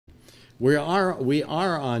we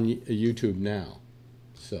are on YouTube now,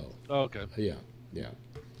 so Oh, okay. yeah, yeah.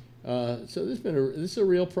 So this is a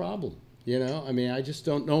real problem. You know, I mean, I just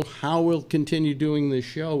don't know how we'll continue doing this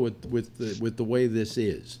show with the way this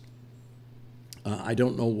is. I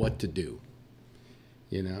don't know what to do.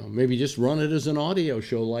 You know, maybe just run it as an audio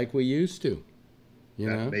show like we used to. You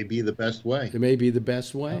know, That may be the best way. it may be the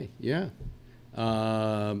best way. Yeah.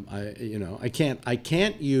 I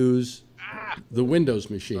can't use the Windows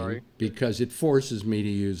machine Sorry. because it forces me to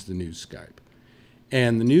use the new Skype.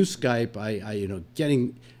 And the new Skype,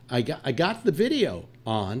 I got the video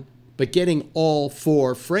on, but getting all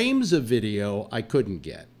 4 frames of video, I couldn't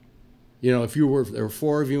get. You know, there were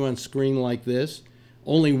 4 of you on screen like this,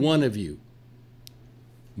 only one of you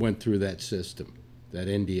went through that system, that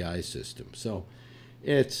NDI system. So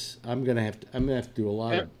I'm gonna have to do a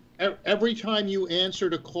lot of. Every time you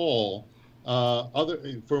answered a call,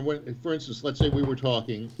 for instance, let's say we were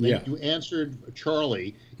talking, and Yeah. you answered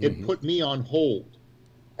Charlie, it put me on hold.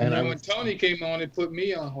 And then when Tony came on, it put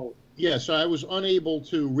me on hold. Yeah, so I was unable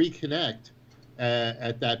to reconnect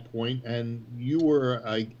at that point, and you were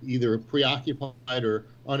either preoccupied or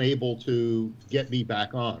unable to get me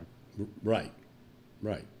back on. Right,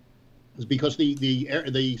 right. It's because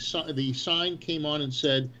the sign came on and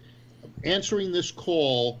said, answering this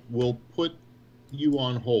call will put you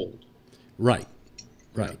on hold. Right,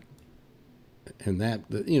 right. And that,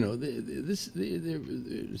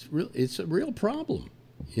 it's a real problem.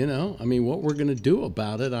 You know, I mean, what we're going to do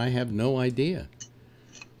about it, I have no idea.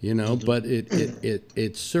 You know, but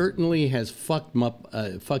it certainly has fucked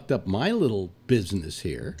up my little business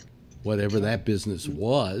here, whatever that business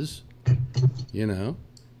was. You know,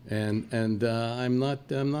 and I'm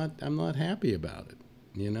not happy about it.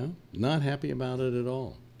 You know, not happy about it at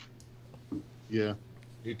all. Yeah.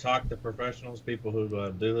 You talk to professionals, people who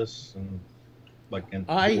do this, and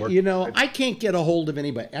I can't get a hold of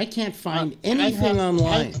anybody. I can't find anything online.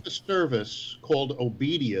 I have a service called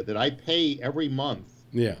Obedia that I pay every month.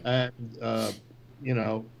 Yeah. And do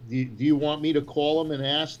you want me to call them and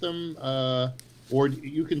ask them, or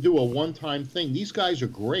you can do a one-time thing? These guys are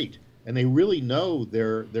great, and they really know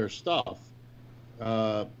their stuff.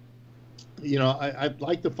 I'd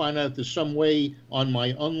like to find out if there's some way on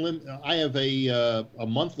my I have a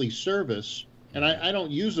monthly service, and I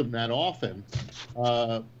don't use them that often.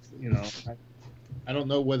 I don't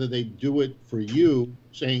know whether they do it for you,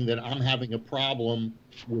 saying that I'm having a problem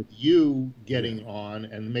with you getting on,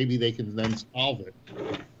 and maybe they can then solve it.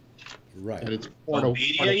 Right. And it's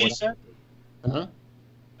Obedia, you said? Huh?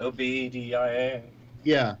 OBDIA.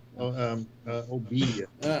 Yeah. Obedia.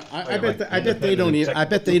 I bet they don't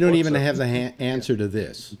even have the answer to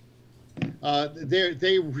this.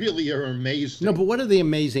 They really are amazing. No, but what are they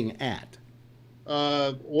amazing at?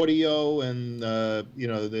 Audio and the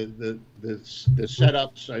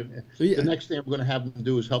setups. The next thing I'm going to have them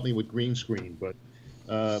do is help me with green screen. But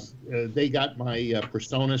they got my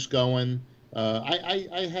PreSonus going.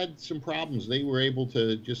 I had some problems. They were able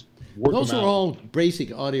to just work Those them are out. all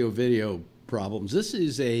basic audio video problems. This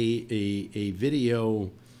is a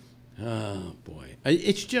video. Oh boy,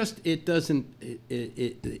 it's just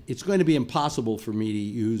it's going to be impossible for me to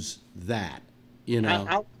use that. You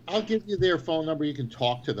know. I'll give you their phone number. You can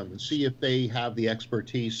talk to them and see if they have the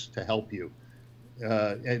expertise to help you.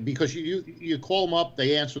 Because you call them up,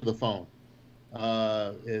 they answer the phone.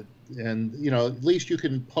 At least you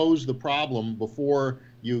can pose the problem before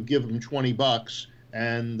you give them $20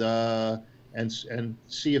 and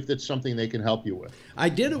see if it's something they can help you with. I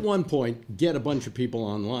did at one point get a bunch of people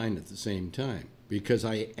online at the same time because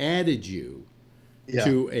I added you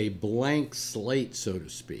to a blank slate, so to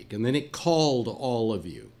speak, and then it called all of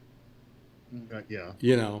you.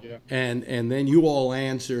 You know, and then you all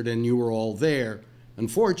answered and you were all there.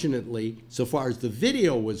 Unfortunately, so far as the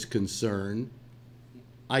video was concerned,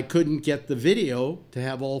 I couldn't get the video to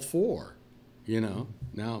have all 4, you know.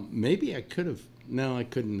 Now, maybe I could have. No, I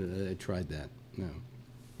couldn't. I tried that. No.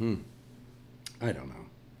 I don't know.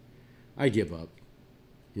 I give up,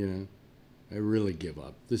 you know. I really give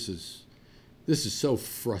up. This is so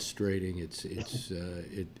frustrating. It's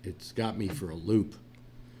got me for a loop.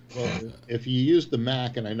 Well, if you use the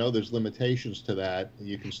Mac, and I know there's limitations to that,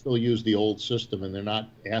 you can still use the old system, and they're not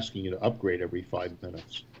asking you to upgrade every 5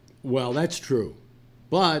 minutes. Well, that's true,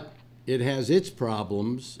 but it has its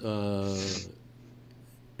problems, and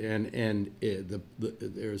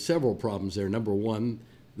there are several problems there. Number one,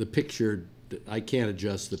 the picture, I can't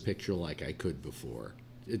adjust the picture like I could before.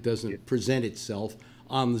 It doesn't present itself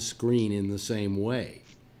on the screen in the same way,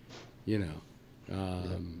 you know.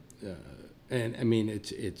 And I mean,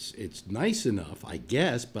 it's nice enough, I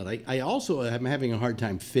guess, but I also am having a hard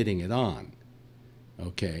time fitting it on.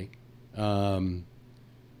 Okay, and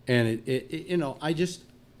it you know,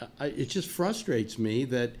 it just frustrates me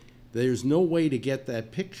that there's no way to get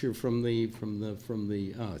that picture from the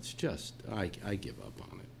oh, it's just I give up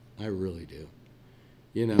on it. I really do.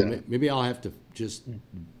 You know, yeah. Maybe I'll have to just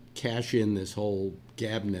cash in this whole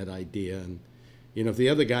Gabnet idea, and you know, if the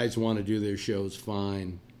other guys want to do their shows,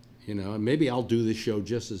 fine. You know, and maybe I'll do the show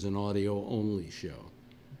just as an audio only show.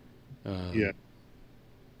 Yeah.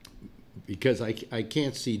 Because I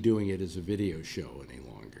can't see doing it as a video show any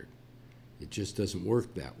longer. It just doesn't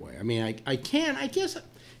work that way. I mean, I can, I guess,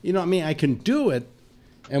 you know, I mean, I can do it,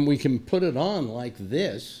 and we can put it on like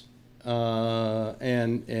this,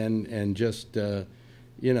 and just, you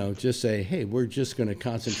know, just say, hey, we're just going to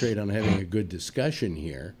concentrate on having a good discussion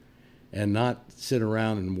here, and not sit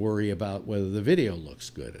around and worry about whether the video looks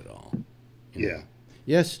good at all. You know?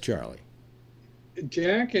 Yes, Charlie.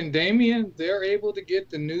 Jack and Damien, they're able to get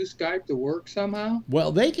the new Skype to work somehow?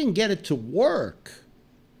 Well, they can get it to work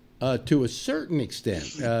to a certain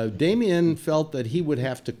extent. Damien felt that he would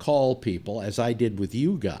have to call people, as I did with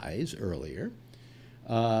you guys earlier.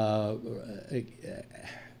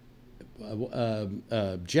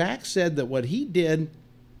 Jack said that what he did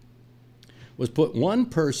was put one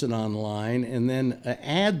person online and then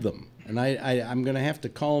add them. And I'm going to have to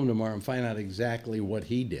call him tomorrow and find out exactly what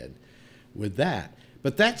he did with that.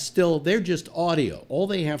 But that's still, they're just audio. All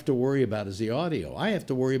they have to worry about is the audio. I have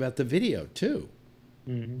to worry about the video too.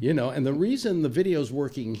 Mm-hmm. You know, and the reason the video's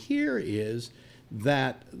working here is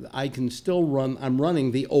that I can still run, I'm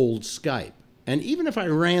running the old Skype. And even if I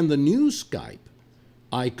ran the new Skype,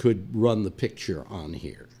 I could run the picture on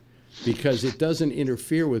here, because it doesn't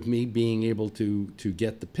interfere with me being able to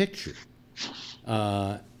get the picture,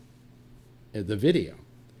 the video.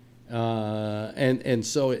 And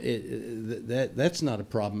so that's not a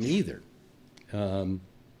problem either. On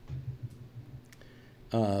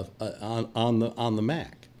the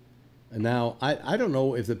Mac. Now I don't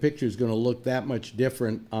know if the picture is going to look that much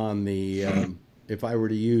different on the if I were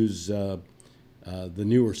to use the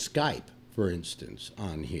newer Skype, for instance,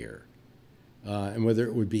 on here, and whether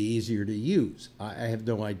it would be easier to use. I have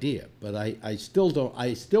no idea, but I still don't.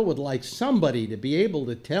 I still would like somebody to be able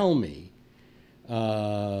to tell me.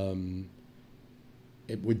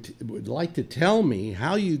 It would like to tell me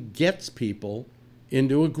how you get people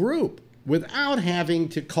into a group without having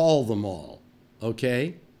to call them all.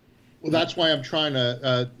 Okay. Well, that's why I'm trying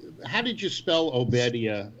to. How did you spell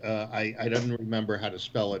Obadiah? I don't remember how to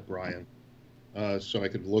spell it, Brian. So I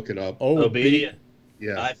could look it up. Obadiah.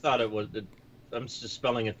 Yeah. I thought it was. I'm just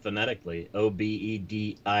spelling it phonetically.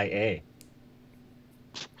 Obedia.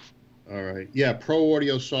 All right. Yeah. Pro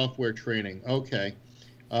audio software training. Okay.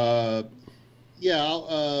 Yeah.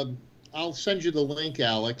 I'll send you the link,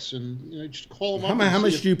 Alex, and you know, just call them up. How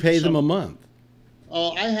much do you pay them a month?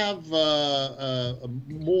 I have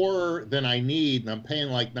more than I need, and I'm paying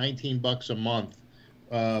like $19 a month.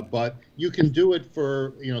 But you can do it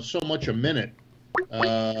for, you know, so much a minute.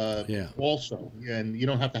 Yeah. Also, and you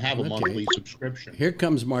don't have to have a monthly subscription. Here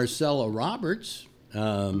comes Marcella Roberts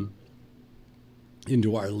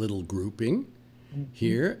into our little grouping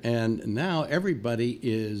here, and now everybody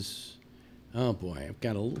is. Oh boy, I've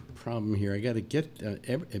got a little problem here. I got to get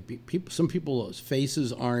people. Some people's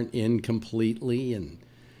faces aren't in completely, and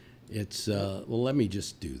it's. Well, let me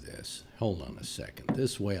just do this. Hold on a second.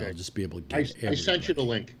 This way, I'll just be able to get. I sent you the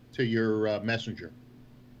link to your messenger.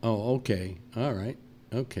 Oh, okay. All right.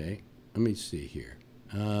 Okay. Let me see here.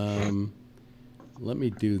 Let me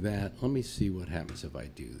do that. Let me see what happens if I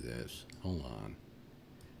do this. Hold on.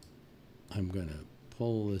 I'm going to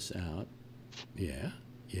pull this out. Yeah.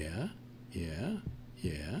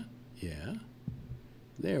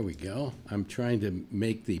 There we go. I'm trying to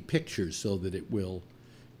make the picture so that it will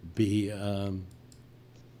be...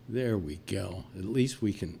 there we go. At least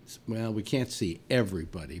we can... Well, we can't see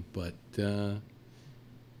everybody, but...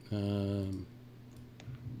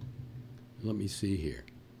 let me see here.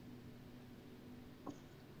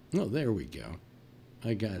 Oh, there we go.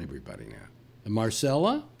 I got everybody now. And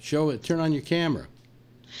Marcella, show it. Turn on your camera.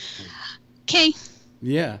 Okay.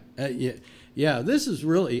 Yeah. Yeah. This is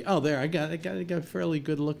really. Oh, there. I got a fairly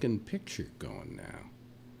good looking picture going now.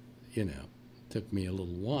 You know, took me a little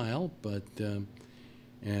while, but no,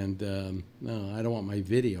 I don't want my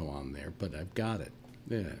video on there, but I've got it.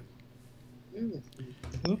 Yeah.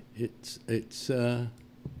 It's.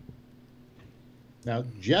 Now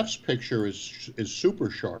Jeff's picture is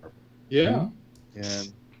super sharp. Yeah.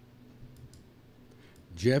 And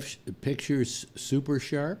Jeff's picture's super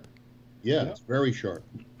sharp. Yeah, it's very sharp.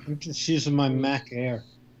 I'm just using my Mac Air.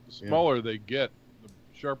 The smaller they get, the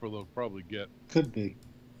sharper they'll probably get. Could be.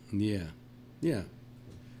 Yeah. Yeah.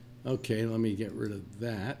 Okay, let me get rid of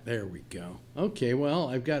that. There we go. Okay, well,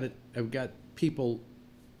 I've got people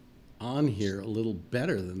on here a little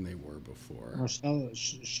better than they were before. Marcella,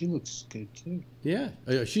 she looks good too. Yeah.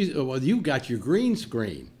 Well, you got your green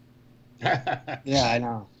screen. Yeah, I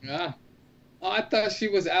know. Yeah. Oh, I thought she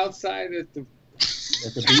was outside at the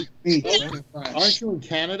Beach. open front. Aren't you in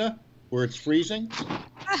Canada where it's freezing?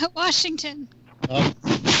 Washington.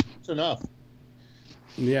 That's enough.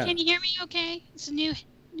 Yeah. Can you hear me okay? It's a new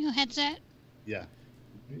headset. Yeah.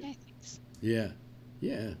 Okay, thanks. Yeah.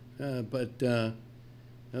 Yeah. But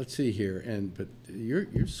let's see here. But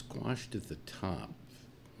you're squashed at the top.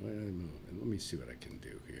 Wait a minute. Let me see what I can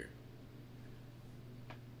do here.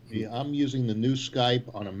 Yeah, I'm using the new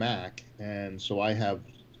Skype on a Mac, and so I have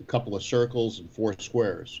a couple of circles and 4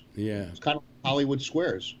 squares. Yeah. It's kind of Hollywood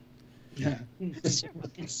squares. Yeah.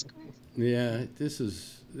 Yeah. This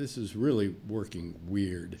is really working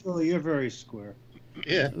weird. Well, you're very square.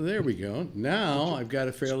 Yeah. There we go. Now I've got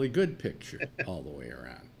a fairly good picture all the way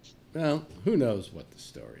around. Well, who knows what the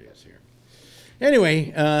story is here.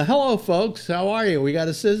 Anyway, hello, folks. How are you? We got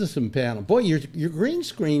a citizen panel. Boy, your green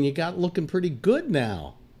screen you got looking pretty good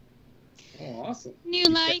now. Oh, awesome. New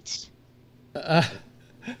light.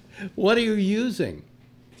 What are you using?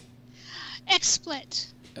 XSplit.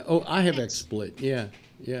 Oh, I have XSplit. Yeah,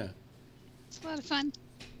 yeah. It's a lot of fun.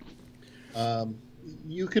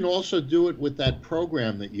 You can also do it with that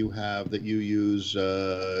program that you have that you use.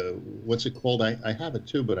 What's it called? I have it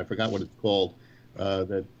too, but I forgot what it's called.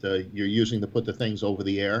 That you're using to put the things over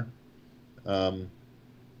the air.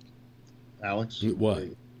 Alex? What?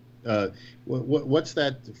 What's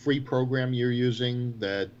that free program you're using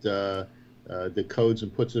that decodes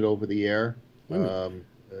and puts it over the air?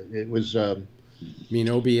 It was. You mean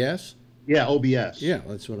OBS? Yeah, OBS. Yeah,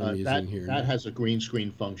 that's what I'm using here. That has a green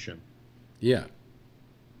screen function. Yeah.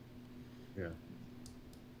 Yeah.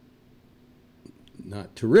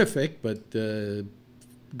 Not terrific, but good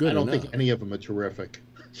I don't enough. think any of them are terrific.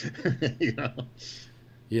 You know?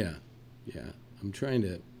 Yeah, yeah.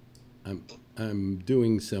 I'm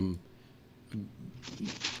doing some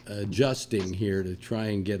adjusting here to try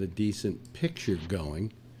and get a decent picture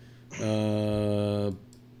going.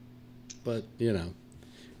 But you know.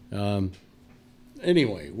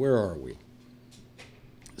 Anyway, where are we?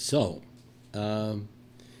 So,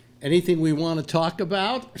 anything we want to talk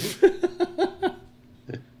about?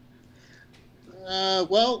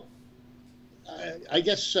 Well, I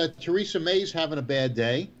guess Theresa May's having a bad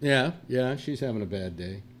day. Yeah, she's having a bad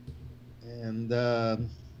day. And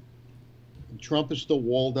Trump is still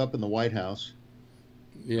walled up in the White House.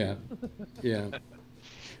 Yeah, yeah.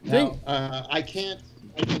 Now, I can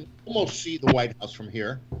almost see the White House from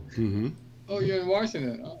here. Mm-hmm. Oh, you're in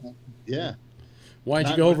Washington. Oh. Yeah. Why'd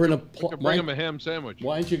you go over and apply? Bring him a ham sandwich.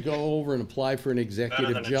 Why'd you go over and apply for an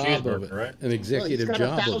executive job of it? Right? An executive Well,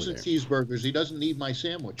 job he's got over 1,000 there. cheeseburgers. He doesn't need my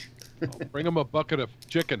sandwich. Bring him a bucket of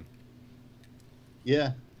chicken.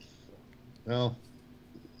 Yeah. Well,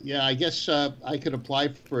 yeah, I guess I could apply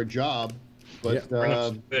for a job, but Bring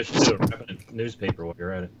up some fish too. Wrap it in newspaper while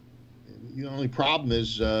you're at it. the only problem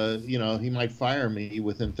is, you know, he might fire me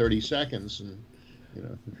within 30 seconds, and you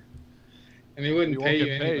know. And he wouldn't You pay won't you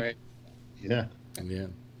get paid. anyway. Yeah. Yeah.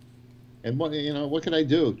 And what, you know, what can I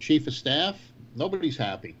do? Chief of staff? Nobody's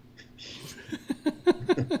happy.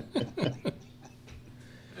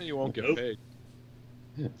 And you won't get Nope. paid.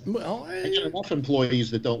 Well, I got enough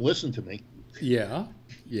employees that don't listen to me. yeah,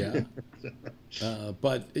 yeah.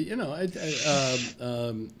 But you know,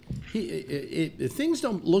 things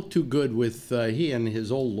don't look too good with he and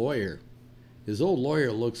his old lawyer. His old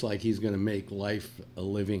lawyer looks like he's going to make life a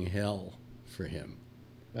living hell for him.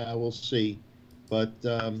 We'll see. But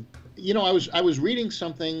you know, I was reading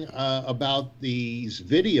something about these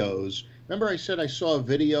videos. Remember, I said I saw a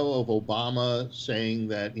video of Obama saying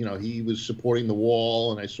that, you know, he was supporting the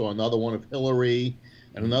wall, and I saw another one of Hillary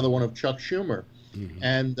and another one of Chuck Schumer. Mm-hmm.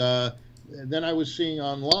 And then I was seeing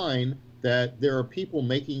online that there are people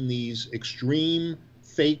making these extreme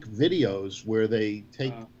fake videos where they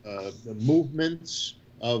take the movements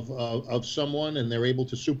of someone, and they're able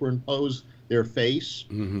to superimpose their face.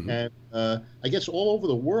 Mm-hmm. And I guess all over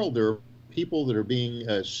the world there are people that are being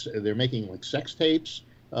they're making like sex tapes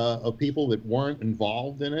of people that weren't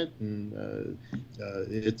involved in it, and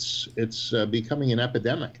it's becoming an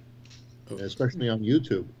epidemic, especially on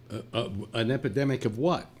YouTube. An epidemic of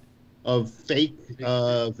what? Of fake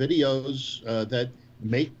videos that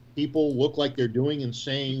make people look like they're doing and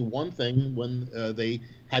saying one thing when they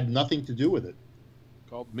had nothing to do with it.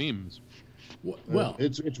 Called memes. Well,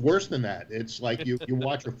 it's worse than that. It's like you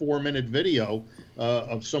watch a 4-minute video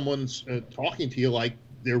of someone's talking to you like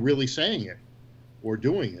they're really saying it or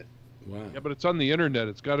doing it. wow. Yeah, but it's on the internet.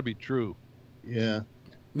 It's got to be true. Yeah.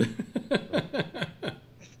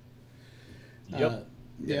 Yep.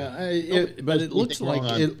 But it looks like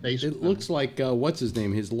wrong on it Facebook. looks like what's his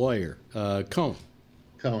name? His lawyer, Cohen.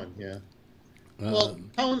 Cohen, yeah. Well,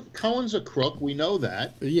 Cohen's a crook. We know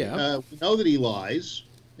that. Yeah. We know that he lies,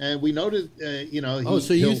 and we know that you know. Oh,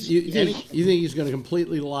 so you think any, he's going to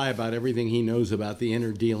completely lie about everything he knows about the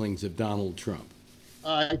inner dealings of Donald Trump?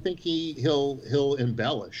 I think he'll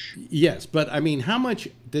embellish. Yes, but I mean, how much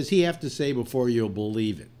does he have to say before you'll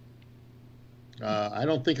believe it? I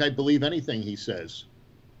don't think I believe anything he says.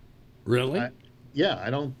 Really? Yeah, I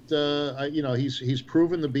don't. You know, he's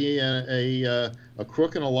proven to be a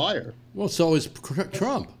crook and a liar. Well, so is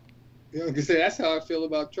Trump. You know, like I say, that's how I feel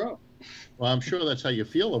about Trump. Well, I'm sure that's how you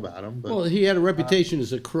feel about him. But Well, he had a reputation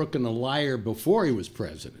as a crook and a liar before he was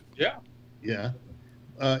president. Yeah. yeah,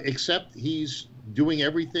 except he's doing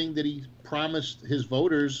everything that he promised his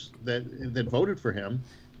voters that voted for him.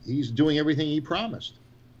 He's doing everything he promised.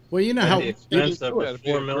 Well, you know At how the expense of Yeah, to be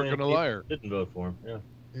a 4 crook million and a people liar. didn't vote for him. Yeah.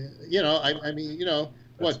 You know, I mean, you know,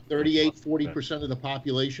 what, That's 38, 40% of the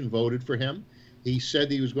population voted for him. He said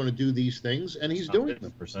he was going to do these things, and he's doing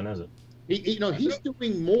them. Percent is it? You know, he's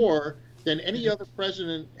doing more than any other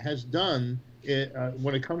president has done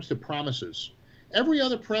when it comes to promises. Every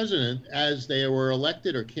other president, as they were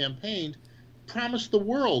elected or campaigned, promised the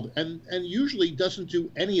world, and usually doesn't do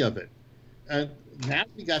any of it. And now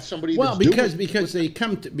we got somebody. well that's because they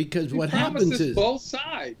come to because He what happens promises is both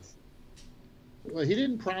sides. Well, he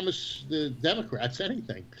didn't promise the Democrats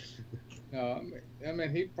anything. I mean,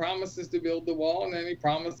 he promises to build the wall, and then he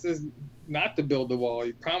promises not to build the wall.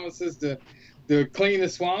 He promises to clean the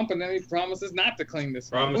swamp, and then he promises not to clean the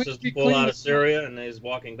swamp. Promises to pull out of Syria, and he's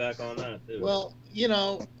walking back on that too. Well, you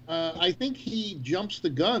know, I think he jumps the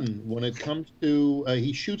gun when it comes to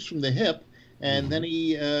he shoots from the hip, and then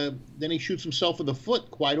he shoots himself in the foot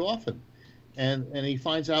quite often, and he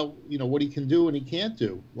finds out what he can do and he can't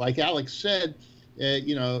do. Like Alex said,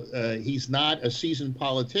 he's not a seasoned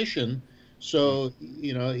politician, so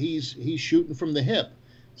he's shooting from the hip.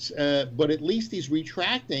 But at least he's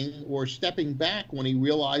retracting or stepping back when he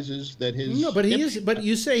realizes that his but he is. But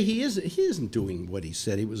you say he isn't doing what he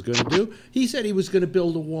said he was going to do. He said he was going to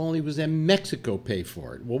build a wall, and he was in Mexico pay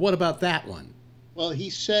for it. Well, what about that one? Well, he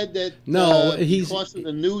said that because of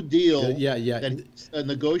the New Deal that he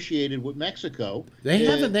negotiated with Mexico. They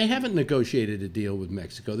haven't negotiated a deal with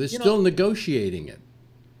Mexico. They're still negotiating it.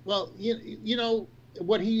 Well,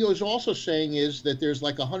 what he was also saying is that there's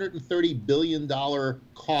like $130 billion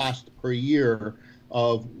cost per year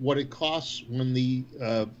of what it costs when the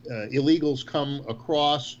illegals come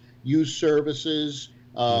across, use services,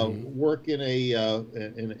 work in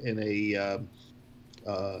a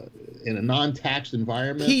non-taxed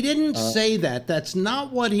environment. He didn't say that. That's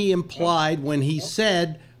not what he implied when he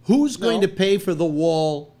said, "Who's going to pay for the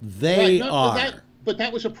wall? They are." But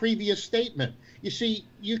that was a previous statement. You see,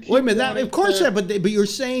 you keep wait a minute. Of course, but you're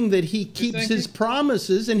saying that he keeps his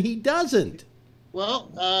promises and he doesn't. Well,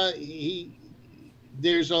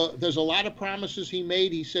 there's a lot of promises he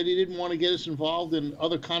made. He said he didn't want to get us involved in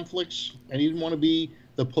other conflicts, and he didn't want to be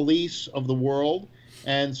the police of the world.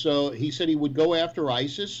 And so he said he would go after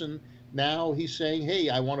ISIS, and now he's saying, "Hey,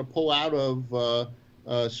 I want to pull out of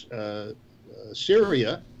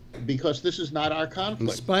Syria because this is not our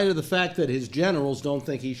conflict." In spite of the fact that his generals don't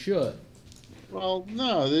think he should. Well,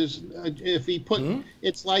 no.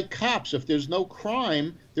 It's like cops. If there's no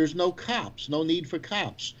crime, there's no cops. No need for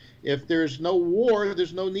cops. If there's no war,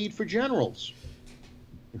 there's no need for generals.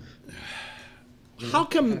 How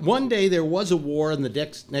come one day there was a war and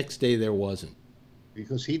the next day there wasn't?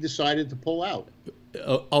 Because he decided to pull out.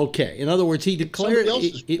 Okay. In other words, he declared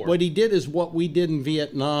what he did is what we did in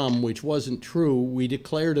Vietnam, which wasn't true. We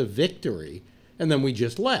declared a victory, and then we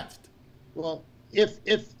just left. Well, if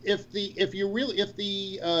the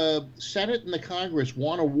Senate and the Congress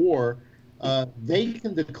want a war, they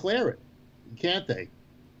can declare it, can't they?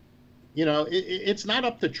 It's not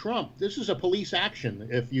up to Trump. This is a police action.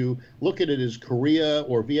 If you look at it as Korea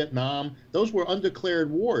or Vietnam, those were undeclared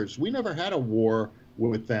wars. We never had a war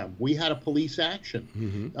with them. We had a police action.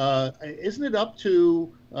 Isn't it up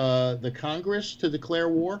to the Congress to declare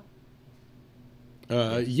war?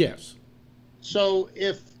 Yes. So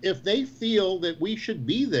if they feel that we should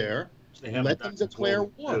be there, let them declare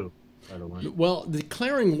war. Well,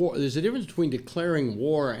 declaring war, there's a difference between declaring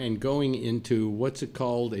war and going into what's it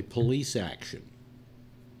called, a police action.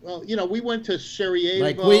 Well, you know, we went to Sarajevo.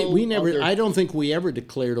 Like we never. I don't think we ever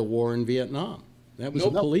declared a war in Vietnam. That was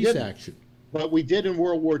a police action. But we did in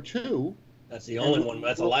World War II. That's the only one.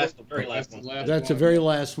 That's the very last one. That's the very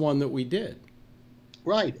last one that we did.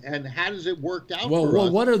 Right, and how does it work out? Well, for us?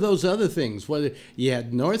 what are those other things? Well, you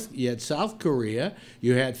had South Korea,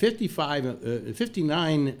 you had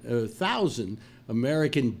 59,000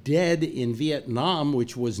 American dead in Vietnam,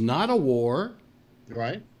 which was not a war.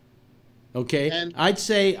 Right. Okay, and I'd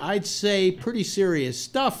say pretty serious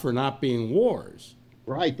stuff for not being wars.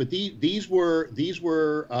 Right, but these were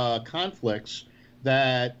conflicts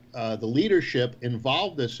that the leadership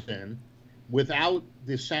involved us in without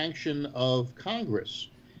the sanction of Congress.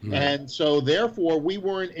 Right. And so therefore we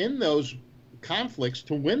weren't in those conflicts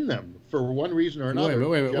to win them for one reason or another.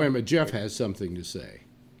 Wait a minute. Jeff has something to say.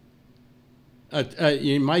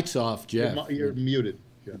 Your mic's off, Jeff. You're muted.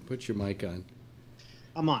 Jeff. Put your mic on.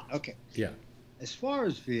 I'm on. Okay. Yeah. As far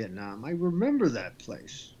as Vietnam, I remember that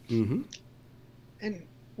place. Mm-hmm. And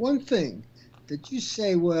one thing that you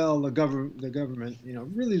say, well, the government,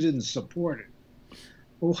 really didn't support it.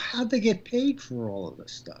 Well, how'd they get paid for all of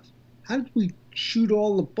this stuff? How did we shoot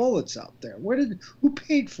all the bullets out there? Who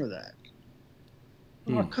paid for that?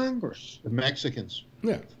 Our Congress. The Mexicans.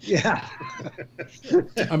 Yeah. Yeah.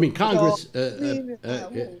 I mean, Congress. What do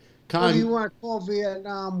you want to call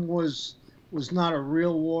Vietnam was not a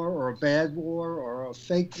real war or a bad war or a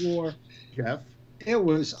fake war? Jeff. It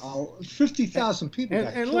was 50,000 people.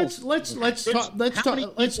 And let's talk. How many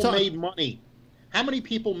people made money? How many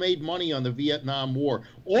people made money on the Vietnam War?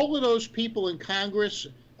 All of those people in Congress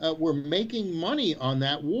were making money on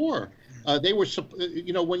that war. They were,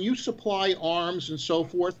 when you supply arms and so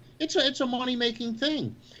forth, it's a money-making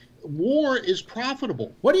thing. War is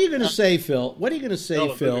profitable. What are you going to say, Phil? What are you going to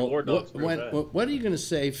say, Phil? What are you going to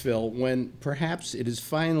say, Phil, when perhaps it is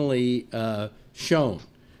finally shown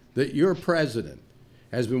that your president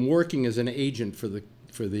has been working as an agent for the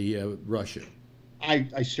Russia?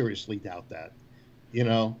 I seriously doubt that.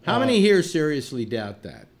 How many here seriously doubt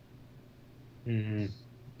that?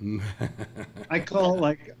 Mm-hmm. I call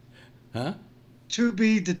it to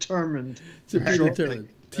be determined. To be determined.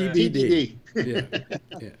 TBD.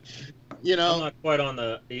 Yeah. I'm not quite on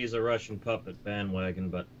the he's a Russian puppet bandwagon,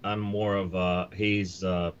 but I'm more of he's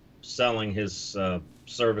selling his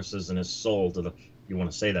services and his soul to the, if you want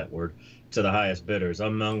to say that word, to the highest bidders,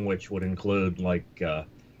 among which would include like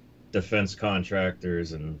defense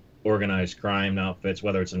contractors and organized crime outfits,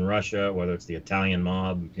 whether it's in Russia, whether it's the Italian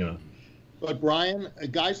mob, But Brian,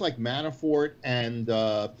 guys like Manafort and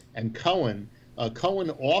Cohen,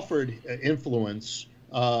 Cohen offered influence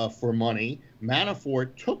for money.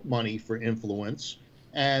 Manafort took money for influence,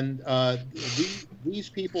 and these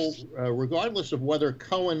people, regardless of whether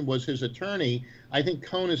Cohen was his attorney, I think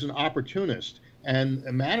Cohen is an opportunist. And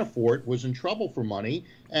Manafort was in trouble for money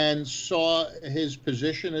and saw his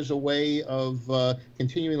position as a way of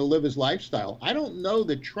continuing to live his lifestyle. I don't know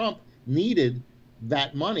that Trump needed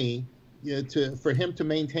that money for him to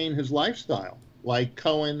maintain his lifestyle like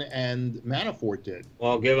Cohen and Manafort did.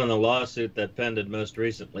 Well, given the lawsuit that pended most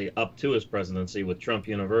recently up to his presidency with Trump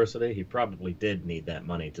University, he probably did need that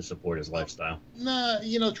money to support his lifestyle.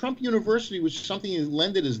 No, Trump University was something he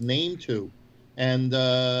lended his name to. And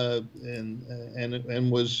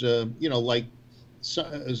was like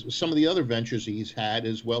some of the other ventures he's had,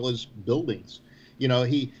 as well as buildings.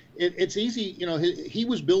 It's easy. He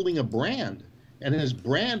was building a brand, and his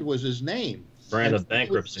brand was his name. Brand of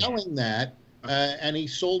bankruptcy. He was selling that, and he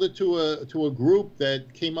sold it to a group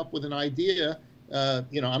that came up with an idea.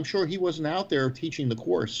 I'm sure he wasn't out there teaching the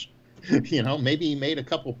course. Maybe he made a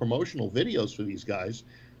couple promotional videos for these guys,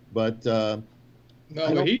 but.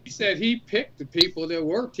 No, he said he picked the people that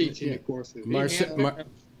were teaching the courses.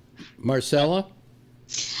 Marcella?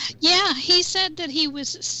 Yeah, he said that he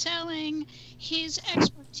was selling his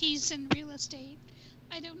expertise in real estate.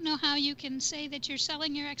 I don't know how you can say that you're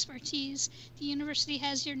selling your expertise. The university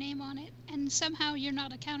has your name on it, and somehow you're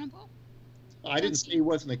not accountable. I didn't say he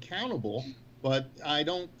wasn't accountable, but I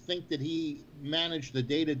don't think that he managed the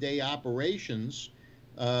day-to-day operations.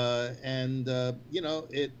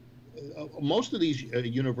 Most of these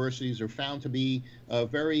universities are found to be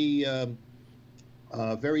very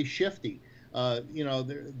shifty. There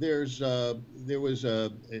was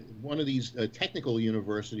one of these technical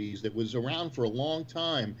universities that was around for a long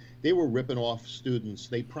time. They were ripping off students.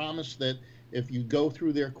 They promised that if you go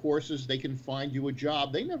through their courses, they can find you a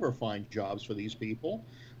job. They never find jobs for these people.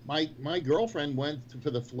 My girlfriend went for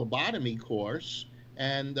the phlebotomy course,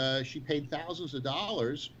 and she paid thousands of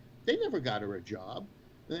dollars. They never got her a job.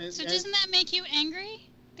 So doesn't that make you angry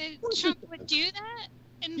that Trump would do that,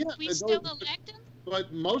 and we still elect him?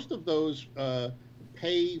 But most of those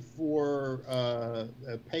pay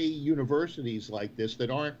universities like this that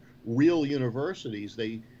aren't real universities.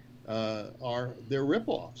 They're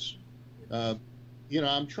ripoffs.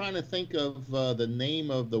 I'm trying to think of the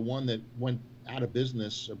name of the one that went out of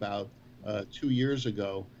business about 2 years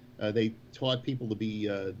ago. They taught people to be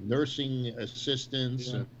nursing assistants,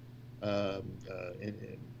 and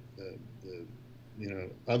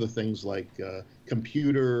other things like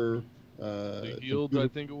computer. Healed, I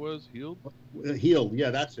think it was Healed. Healed,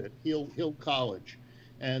 yeah, that's it. Healed College,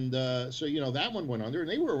 and so that one went under, and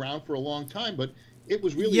they were around for a long time, but it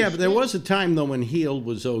was really but there was a time though when Healed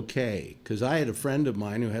was okay, because I had a friend of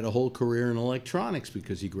mine who had a whole career in electronics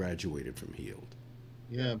because he graduated from Healed.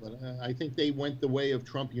 Yeah, but I think they went the way of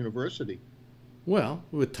Trump University. Well,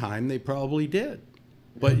 with time they probably did.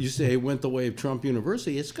 But you say it went the way of Trump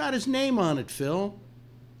University. It's got his name on it, Phil.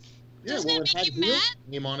 Yeah, Doesn't well, that it make had you mad? Hill's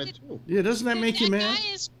name on it too. Yeah, doesn't that make you mad? That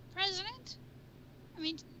guy is president? I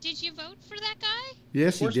mean, did you vote for that guy?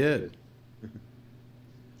 Yes, he did.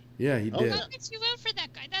 Yeah, he did. What makes you vote for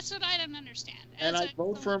that guy? That's what I don't understand. And I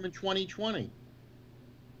vote for him in 2020.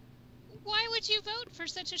 Why would you vote for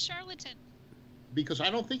such a charlatan? Because I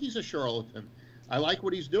don't think he's a charlatan. I like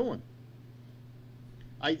what he's doing.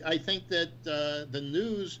 I think that the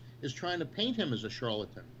news is trying to paint him as a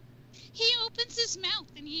charlatan. He opens his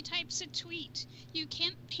mouth and he types a tweet. You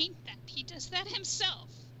can't paint that. He does that himself.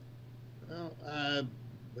 Well,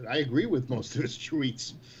 but I agree with most of his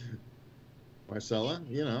tweets, Marcella.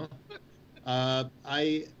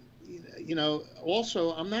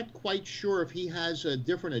 Also, I'm not quite sure if he has a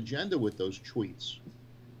different agenda with those tweets.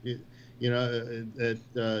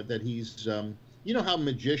 That he's, how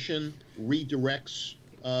magician redirects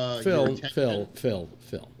Phil.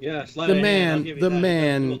 Yeah,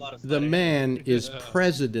 the man is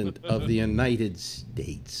president of the United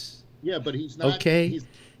States. Yeah, but he's not. Okay,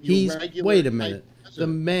 wait a minute. The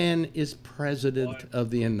man is president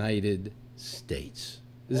of the United States.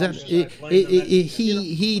 Is that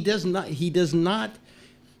he does not.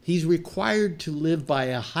 He's required to live by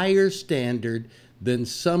a higher standard than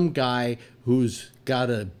some guy who's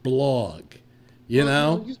got a blog.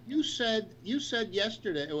 You said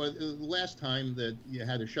yesterday, or last time that you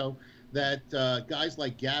had a show, that guys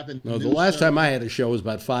like Gavin. No, the last time I had a show was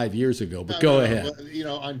about 5 years ago. But go ahead.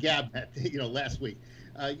 On Gabnet, last week,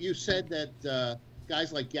 you said that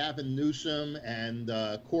guys like Gavin Newsom and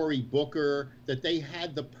Cory Booker, that they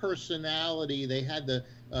had the personality, they had the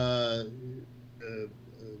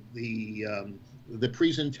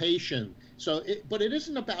presentation. But it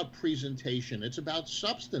isn't about presentation. It's about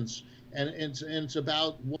substance. And it's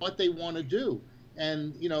about what they want to do.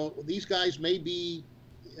 And, these guys may be,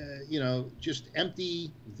 just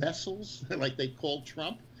empty vessels, like they called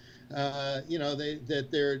Trump. They're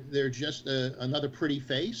just another pretty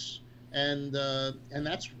face. And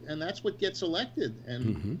that's what gets elected.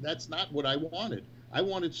 And that's not what I wanted. I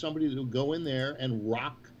wanted somebody to go in there and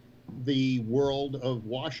rock the world of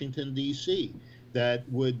Washington, D.C., that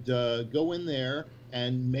would go in there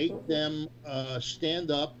and make them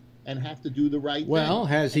stand up and have to do the right thing. Well,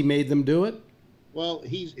 has he made them do it? Well,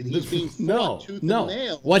 he's being fought tooth and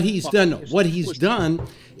nail. What he's done,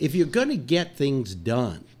 if you're going to get things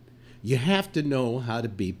done, you have to know how to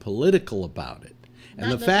be political about it.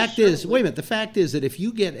 And the fact is that if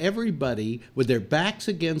you get everybody with their backs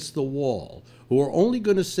against the wall, who are only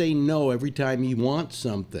going to say no every time you want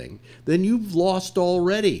something, then you've lost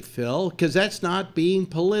already, Phil, because that's not being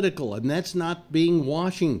political and that's not being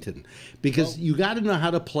Washington. Because you got to know how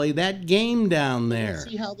to play that game down there. Let's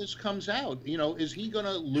see how this comes out. Is he going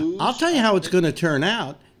to lose? I'll tell you how it's going to turn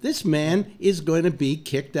out. This man is going to be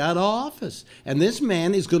kicked out of office. And this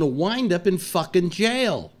man is going to wind up in fucking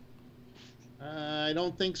jail. I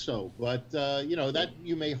don't think so, but that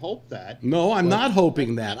you may hope that. No, I'm not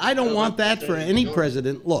hoping that. I don't want that for any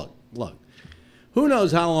president. Look. Who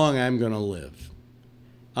knows how long I'm going to live?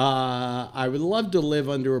 I would love to live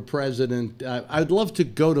under a president. I'd love to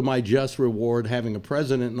go to my just reward having a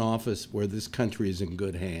president in office where this country is in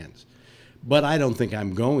good hands. But I don't think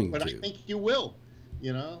I'm going to. But I think you will.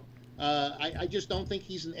 I just don't think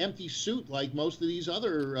he's an empty suit like most of these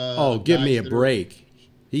other. Give me a break.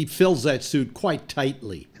 He fills that suit quite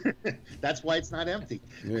tightly. That's why it's not empty.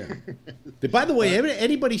 Yeah. By the way,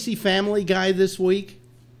 anybody see Family Guy this week?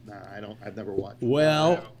 No, I don't. I've never watched.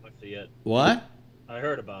 Well, I haven't watched it yet. What? I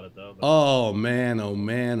heard about it though. Oh man! Oh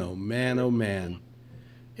man! Oh man! Oh man!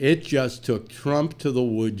 It just took Trump to the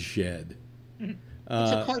woodshed. It's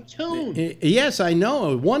a cartoon. Yes, I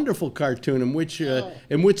know, a wonderful cartoon in which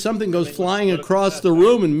something goes flying across the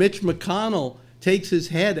room, and Mitch McConnell takes his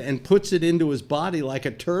head and puts it into his body like a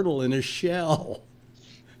turtle in a shell.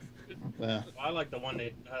 I like the one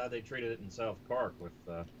they treated it in South Park with.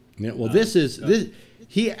 Yeah, well, this.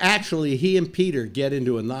 He and Peter get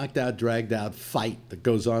into a knocked out, dragged out fight that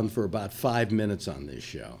goes on for about 5 minutes on this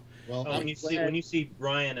show. Well, when you see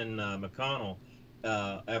Brian and McConnell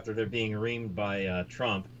after they're being reamed by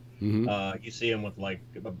Trump, you see them with like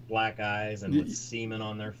black eyes and with semen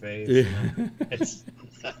on their face.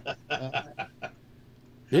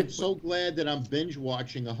 I'm so glad that I'm binge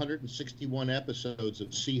watching 161 episodes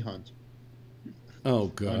of Sea Hunt. Oh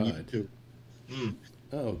God. On YouTube.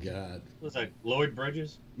 Oh God. Was that Lloyd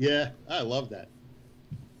Bridges? Yeah, I love that.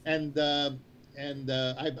 And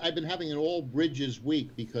I've been having an all Bridges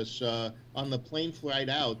week because on the plane flight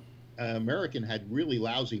out, American had really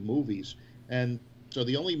lousy movies, and so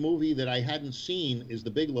the only movie that I hadn't seen is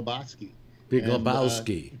The Big Lebowski.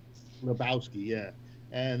 Lebowski. Lebowski, yeah.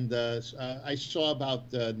 And I saw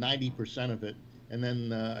about 90% of it, and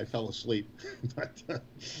then I fell asleep. But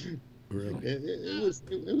really,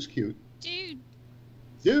 it was cute.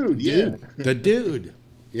 Dude, yeah. The dude,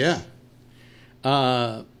 yeah.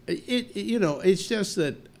 It's just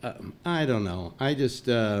that I don't know. I just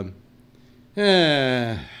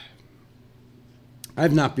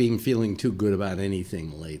I've not been feeling too good about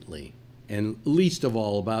anything lately, and least of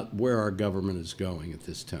all about where our government is going at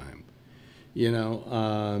this time. If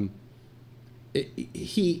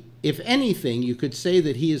anything, you could say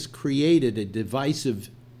that he has created a divisive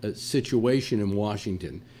situation in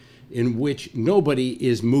Washington in which nobody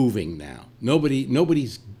is moving now.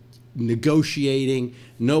 Nobody's negotiating.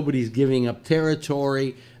 Nobody's giving up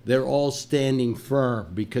territory. They're all standing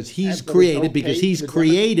firm because he's created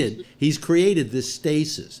this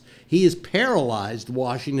stasis. He has paralyzed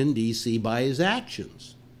Washington, D.C. by his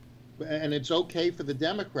actions. And it's okay for the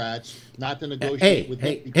Democrats not to negotiate with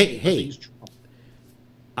him because he's Trump.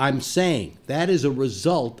 I'm saying that is a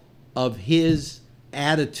result of his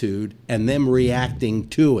attitude and them reacting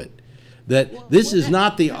to it. This is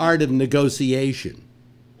not the art of negotiation.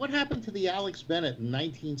 What happened to the Alex Bennett in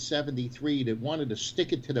 1973 that wanted to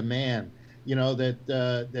stick it to the man? That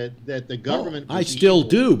the government. I still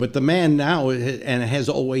do, but the man now and has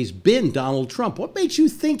always been Donald Trump. What makes you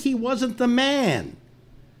think he wasn't the man?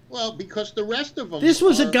 Well, because the rest of them. This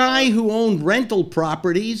was a guy who owned rental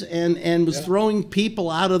properties and was throwing people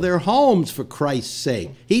out of their homes, for Christ's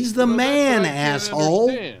sake. He's the man,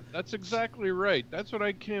 asshole. That's exactly right. That's what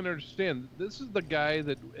I can't understand. This is the guy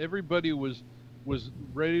that everybody was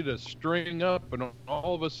ready to string up, and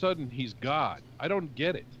all of a sudden he's God. I don't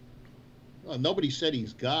get it. Well, nobody said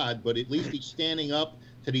he's God, but at least he's standing up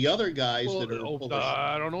to the other guys that are.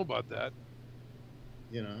 I don't know about that.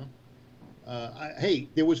 Hey,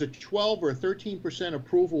 there was a 12 or 13%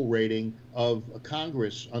 approval rating of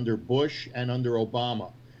Congress under Bush and under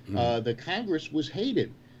Obama. The Congress was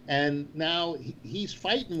hated, and now he's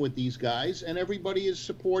fighting with these guys, and everybody is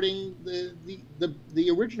supporting the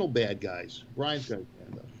original bad guys. Brian's got his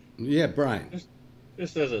hand up. Yeah, Brian.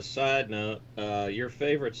 Just as a side note, your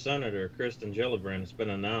favorite senator, Kristen Gillibrand, it's been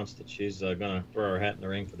announced that she's going to throw her hat in the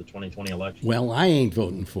ring for the 2020 election. Well, I ain't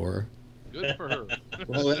voting for her. Good for her.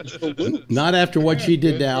 Well, not after what she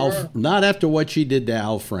did to Al. Not after what she did to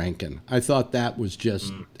Al Franken. I thought that was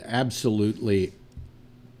just absolutely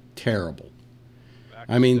terrible.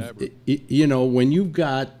 I mean, when you've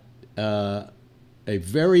got a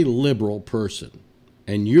very liberal person,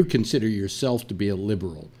 and you consider yourself to be a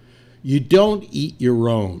liberal, you don't eat your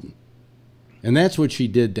own, and that's what she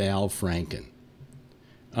did to Al Franken.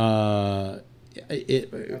 Good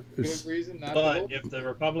reason not but if the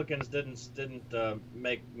Republicans didn't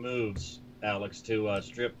make moves, Alex, to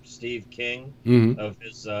strip Steve King of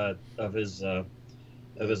his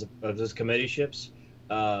committeeships,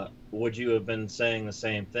 would you have been saying the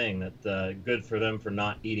same thing, that good for them for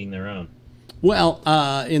not eating their own? Well,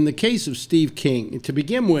 in the case of Steve King, to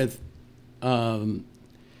begin with,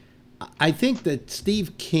 I think that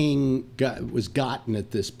Steve King was gotten at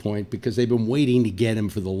this point because they've been waiting to get him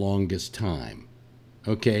for the longest time.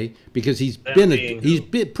 Okay, because he's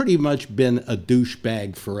pretty much been a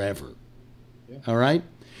douchebag forever. Yeah. All right,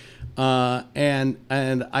 and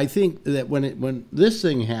I think that when this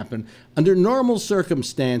thing happened, under normal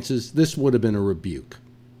circumstances, this would have been a rebuke,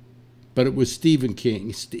 but it was Stephen King.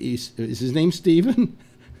 Is his name Stephen?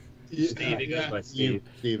 Stephen, yeah.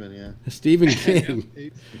 Stephen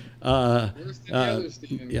King. Where's the other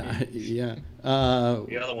Stephen King? Yeah.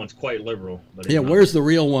 The other one's quite liberal. But where's the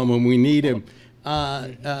real one when we need him? He's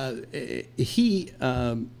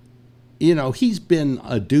been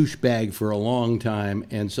a douchebag for a long time,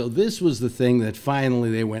 and so this was the thing that finally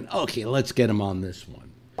they went, okay, let's get him on this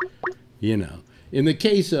one. In the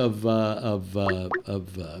case of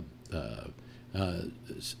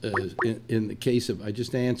In the case of, I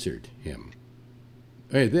just answered him.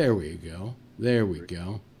 Hey, there we go. There we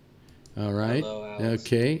go. All right. Hello, Alex.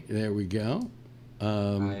 Okay, there we go.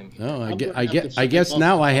 I gonna guess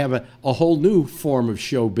now I have a whole new form of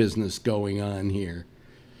show business going on here.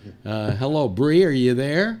 Hello, Bree. Are you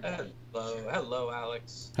there? Hello,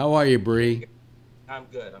 Alex. How are you, Bree? I'm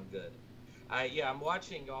good. I'm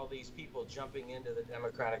watching all these people jumping into the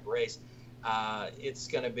Democratic race. It's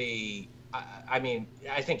going to be. I mean,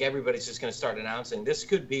 I think everybody's just going to start announcing this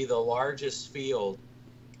could be the largest field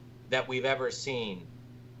that we've ever seen.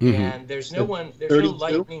 And there's no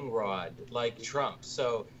lightning rod like Trump.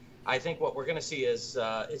 So I think what we're going to see is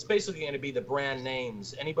it's basically going to be the brand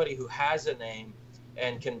names. Anybody who has a name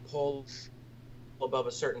and can pull above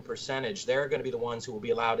a certain percentage, they're going to be the ones who will be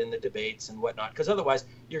allowed in the debates and whatnot. Because otherwise,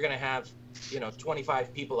 you're going to have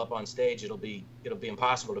 25 people up on stage. It'll be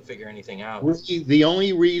impossible to figure anything out. The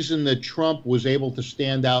only reason that Trump was able to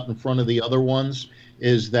stand out in front of the other ones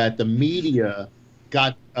is that the media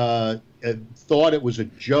got thought it was a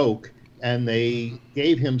joke, and they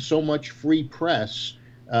gave him so much free press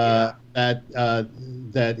that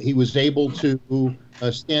he was able to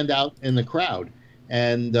stand out in the crowd.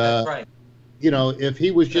 And That's right. If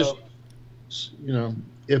he was just,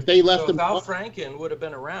 if they left him, if Al Franken would have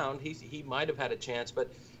been around, he might have had a chance.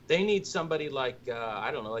 But they need somebody like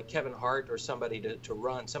I don't know, like Kevin Hart or somebody to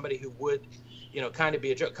run, somebody who would. Kind of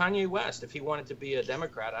be a joke. Kanye West, if he wanted to be a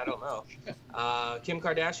Democrat, I don't know. Kim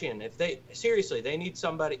Kardashian, they need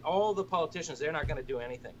somebody. All the politicians, they're not going to do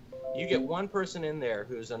anything. You get one person in there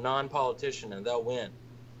who's a non-politician, and they'll win.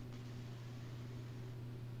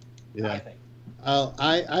 Yeah. I think.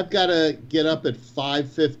 I've got to get up at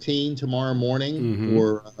 5:15 tomorrow morning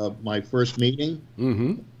for my first meeting.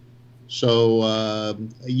 Mm-hmm. So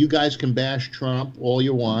you guys can bash Trump all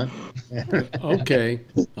you want. Okay.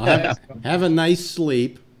 Have a nice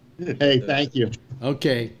sleep. Hey, thank you.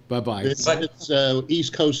 Okay. Bye-bye. It's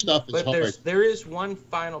East Coast stuff. It's hard. There is one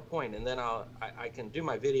final point, and then I can do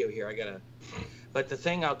my video here. But the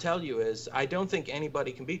thing I'll tell you is I don't think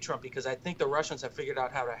anybody can beat Trump because I think the Russians have figured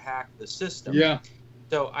out how to hack the system. Yeah.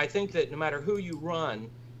 So I think that no matter who you run,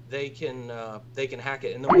 they can hack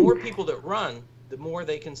it, and the more people that run, the more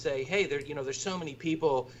they can say, hey, there's so many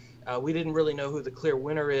people, we didn't really know who the clear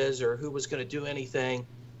winner is or who was going to do anything.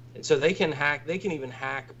 And so they can even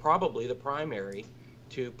hack probably the primary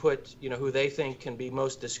to put, who they think can be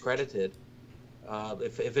most discredited.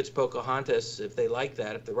 If it's Pocahontas, if they like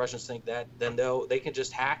that, if the Russians think that, then they can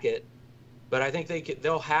just hack it. But I think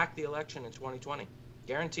they'll hack the election in 2020.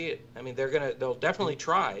 Guarantee it. I mean, they'll definitely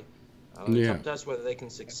try. It's up to us whether they can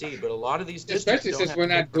succeed, but a lot of these districts especially since we're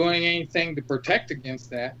not doing anything to protect against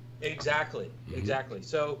that. Exactly.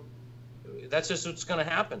 So that's just what's going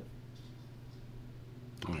to happen.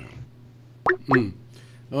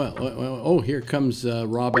 Well, here comes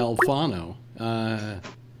Rob Alfano.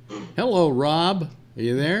 Hello, Rob. Are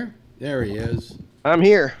you there? There he is. I'm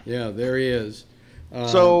here. Yeah, there he is.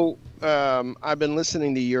 I've been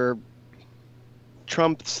listening to your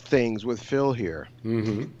Trump's things with Phil here.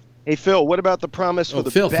 Mm-hmm. Hey, Phil, what about the promise for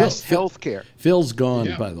the best health care? Phil's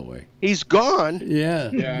gone, by the way. He's gone?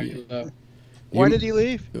 Yeah. Why did he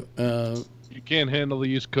leave? You can't handle the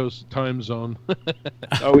East Coast time zone.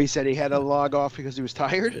 Oh, he said he had to log off because he was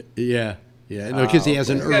tired? Yeah. No, because he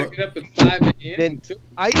has an Get up at 5 a.m.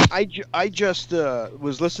 I just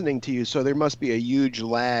was listening to you, so there must be a huge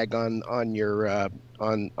lag on your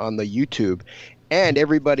on the YouTube, and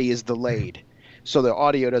everybody is delayed, so the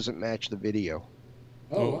audio doesn't match the video.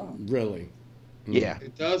 Oh, wow. Really? Yeah.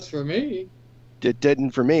 It does for me. It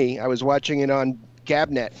didn't for me. I was watching it on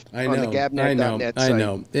Gabnet. I know. On the Gabnet.net site. I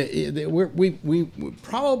know. We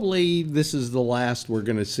probably, this is the last we're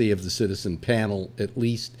going to see of the Citizen Panel, at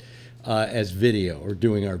least as video, or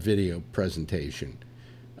doing our video presentation,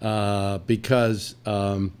 because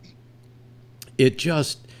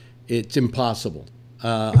it's impossible.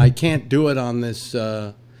 I can't do it on this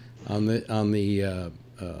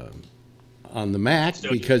on the Mac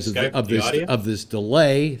because of this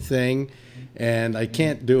delay thing, and I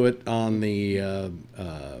can't do it on the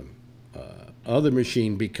other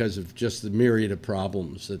machine because of just the myriad of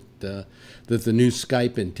problems that the new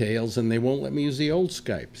Skype entails, and they won't let me use the old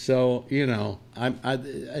Skype. So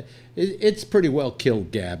it's pretty well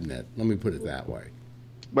killed Gabnet. Let me put it that way.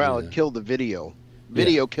 Well, it killed the video.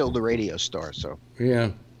 Video killed the radio star. So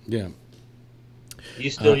yeah. You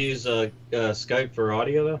still use Skype for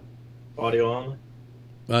audio though? Audio only?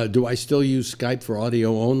 Do I still use Skype for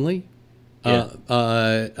audio only? Yeah.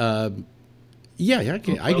 Yeah, I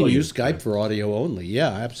can use Skype for audio only. Yeah,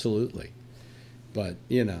 absolutely. But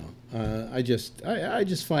I just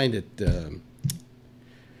find it.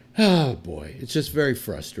 Oh boy, it's just very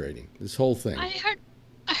frustrating. This whole thing. I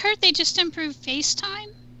heard they just improved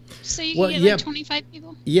FaceTime, so you can get like 25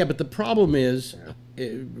 people. Yeah, but the problem is,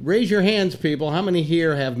 raise your hands, people. How many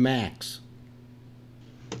here have Macs?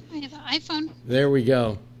 I have an iPhone. There we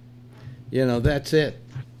go. That's it.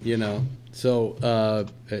 So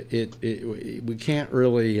we can't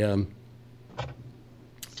really.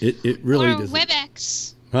 It really doesn't.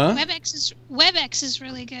 WebEx. Huh? WebEx is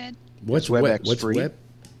really good. What's WebEx What's free? Web?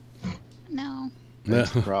 No.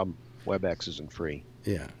 That's the problem. WebEx isn't free.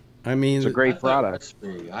 Yeah, I mean, it's a great product.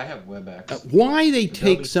 Free. I have WebEx. Why they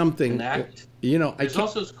take something? Connect. There's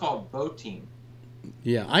also called BoTeam.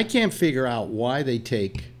 Yeah, I can't figure out why they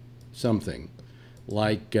take something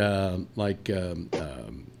like we're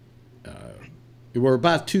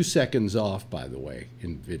about 2 seconds off, by the way,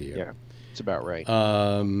 in video. Yeah, it's about right.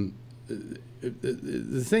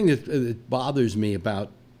 The thing that bothers me about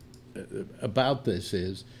this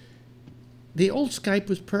is the old Skype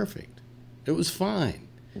was perfect. It was fine.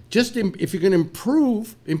 Just if you're going to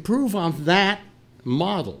improve on that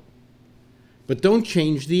model, but don't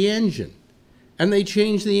change the engine. And they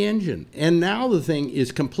changed the engine. And now the thing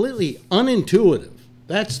is completely unintuitive.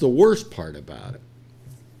 That's the worst part about it.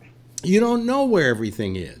 You don't know where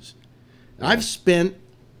everything is. I've spent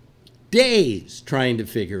days trying to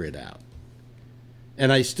figure it out.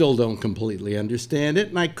 And I still don't completely understand it.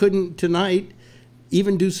 And I couldn't tonight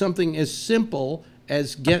even do something as simple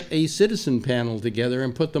as get a citizen panel together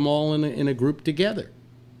and put them all in a group together.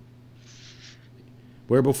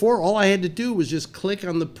 Where before, all I had to do was just click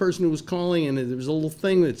on the person who was calling, and there was a little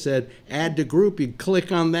thing that said, add to group. You'd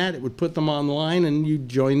click on that, it would put them online, and you'd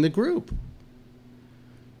join the group.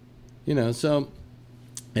 So,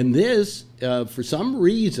 and this, for some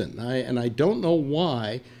reason, I don't know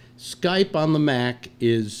why, Skype on the Mac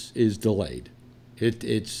is delayed.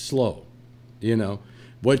 It's slow.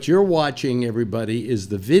 What you're watching, everybody, is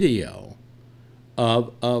the video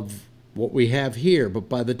of what we have here, but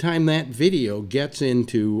by the time that video gets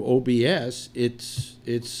into OBS, it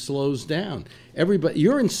slows down. Everybody,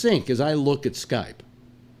 you're in sync as I look at Skype.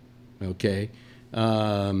 Okay,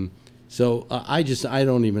 so I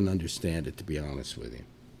don't even understand it, to be honest with you.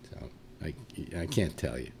 So I can't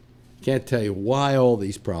tell you why all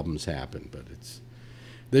these problems happen, but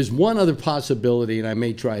there's one other possibility, and I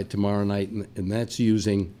may try it tomorrow night, and that's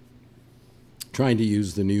trying to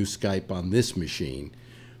use the new Skype on this machine,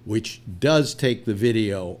 which does take the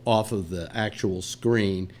video off of the actual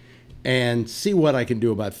screen, and see what I can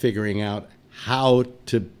do about figuring out how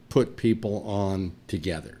to put people on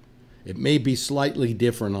together. It may be slightly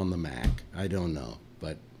different on the Mac. I don't know.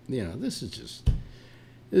 But, this is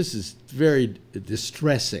very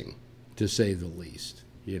distressing, to say the least,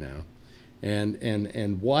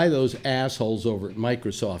 And why those assholes over at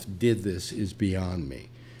Microsoft did this is beyond me.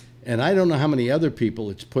 And I don't know how many other people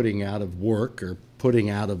it's putting out of work or putting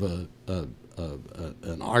out of an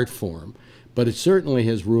art form, but it certainly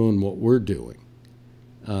has ruined what we're doing.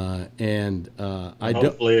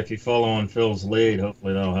 Hopefully, if you follow on Phil's lead,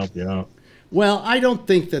 hopefully that'll help you out. Well, I don't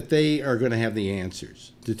think that they are going to have the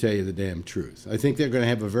answers, to tell you the damn truth. I think they're going to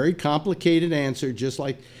have a very complicated answer, just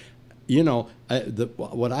like,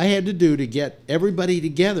 what I had to do to get everybody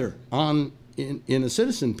together in a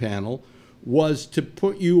citizen panel was to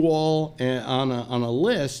put you all on a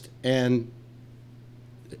list and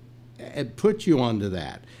put you onto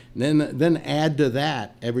that. Then add to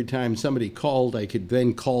that. Every time somebody called, I could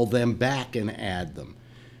then call them back and add them.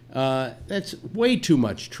 That's way too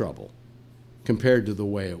much trouble compared to the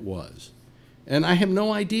way it was. And I have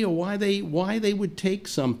no idea why they would take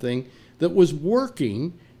something that was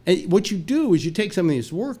working. And what you do is you take something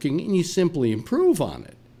that's working and you simply improve on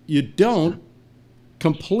it. You don't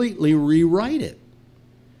completely rewrite it.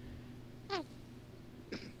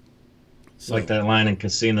 So, like that line in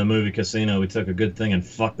the movie Casino, we took a good thing and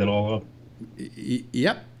fucked it all up.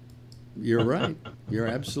 Yep. You're right. You're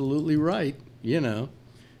absolutely right.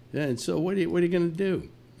 And so what are you going to do?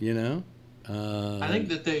 I think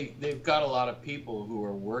that they've got a lot of people who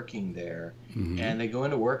are working there, and they go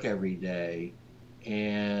into work every day,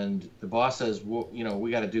 and the boss says, well, we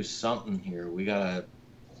got to do something here. We got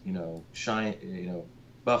to, shine,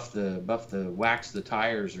 wax the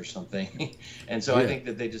tires or something. And so I think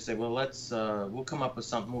that they just say, well, we'll come up with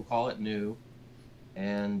something. We'll call it new.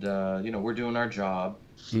 And, we're doing our job.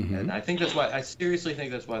 And I seriously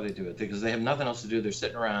think that's why they do it, because they have nothing else to do. They're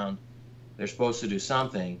sitting around. They're supposed to do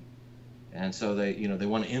something. And so they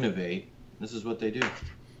want to innovate. This is what they do. Yep.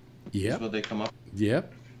 This is what they come up with.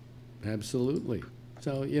 Yep. Absolutely.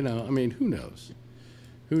 So, who knows?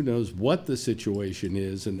 Who knows what the situation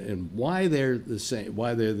is and why they're the same,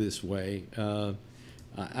 why they're this way.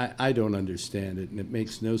 I don't understand it, and it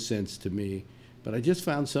makes no sense to me. But I just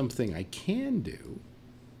found something I can do.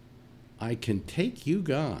 I can take you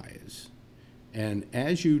guys, and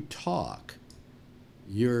as you talk,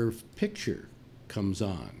 your picture comes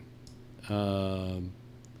on.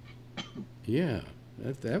 Yeah,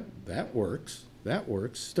 that works. That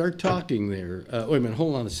works. Start talking there. Wait a minute.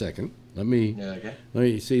 Hold on a second. Let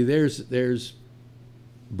me see. There's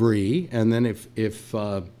Bree, and then if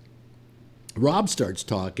Rob starts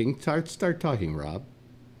talking, start talking, Rob.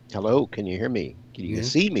 Hello, can you hear me? Can you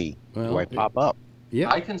see me? Well, do I pop up? Yeah,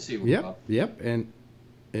 I can see Rob. Yep, and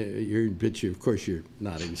of course you're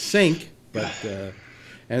not in sync, but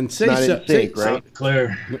and say not in sync, right?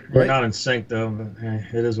 Clear. We're not in sync though, but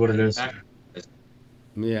it is what it is.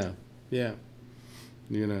 Yeah.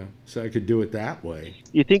 You know, so I could do it that way.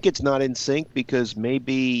 You think it's not in sync because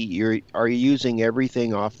maybe are you using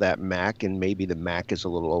everything off that Mac, and maybe the Mac is a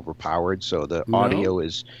little overpowered, so the audio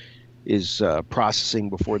is processing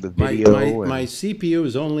before the video. My CPU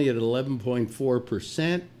is only at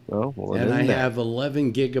 11.4%. Oh, well, and I have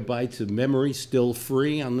 11 gigabytes of memory still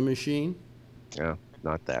free on the machine. Yeah,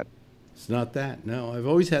 not that. It's not that. No, I've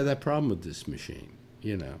always had that problem with this machine.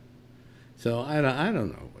 You know, so I don't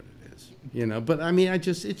know what it is. You know, but I mean,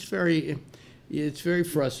 it's very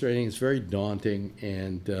frustrating. It's very daunting,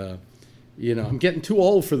 and you know, I'm getting too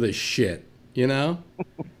old for this shit. You know,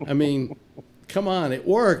 I mean. Come on, it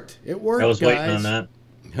worked. It worked, I was guys. waiting on that.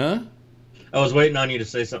 Huh? I was waiting on you to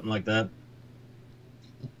say something like that.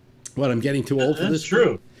 What, I'm getting too old for this? That's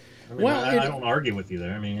true. I mean, well, I don't argue with you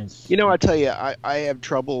there. I mean, it's... You know, I tell you, I have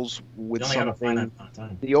troubles with something.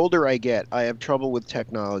 The older I get, I have trouble with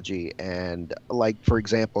technology, and like, for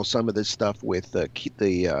example, some of this stuff with the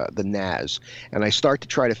NAS, and I start to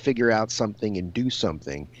try to figure out something and do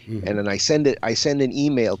something, and then I send an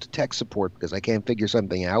email to tech support because I can't figure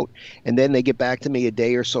something out, and then they get back to me a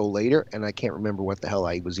day or so later, and I can't remember what the hell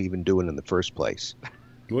I was even doing in the first place.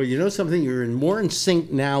 Well, you know something? You're more in sync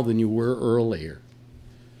now than you were earlier.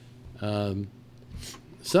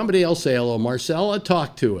 Somebody else say hello. Marcella,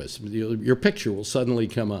 talk to us. Your picture will suddenly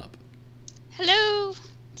come up. Hello.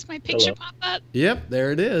 It's my picture pop up. Yep,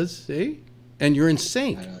 there it is. See? And you're in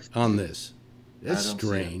sync on this. It's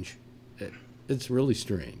strange. It's really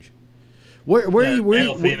strange. Where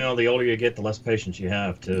male, female, the older you get, the less patience you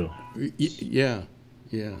have, too. Yeah.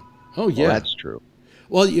 Oh, yeah. Well, that's true.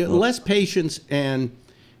 Well, less patience, and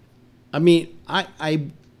I mean,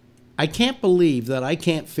 I can't believe that I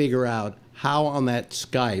can't figure out how on that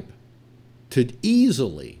Skype to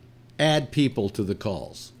easily add people to the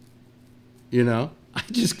calls. You know, I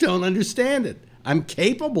just don't understand it. I'm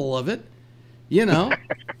capable of it, you know.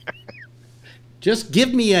 Just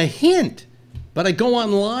give me a hint. But I go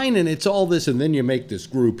online and it's all this, and then you make this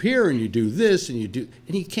group here and you do this and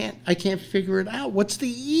I can't figure it out. What's the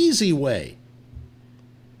easy way?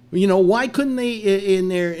 You know, why couldn't they in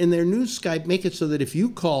their new Skype make it so that if you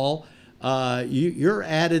call, you're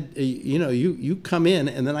added, you know, you come in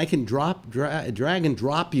and then I can drag and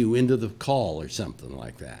drop you into the call or something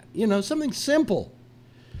like that. You know, something simple.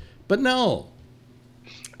 But no.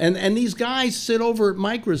 And these guys sit over at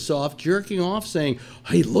Microsoft jerking off saying,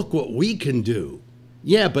 hey, look what we can do.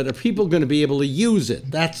 Yeah, but are people going to be able to use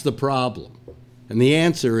it? That's the problem. And the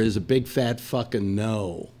answer is a big fat fucking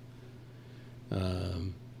no.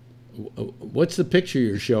 What's the picture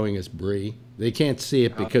you're showing us, Bree? They can't see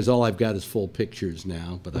it because all I've got is full pictures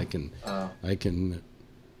now, but I can.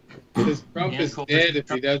 Trump is dead if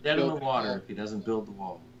he doesn't build the water. If he doesn't build the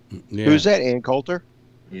wall. Yeah. Who's that? Ann Coulter?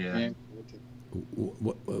 Yeah.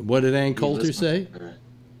 What did Ann Coulter say?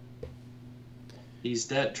 He's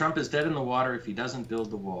dead. Trump is dead in the water if he doesn't build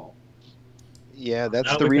the wall. Yeah,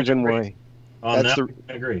 that's the reason why. I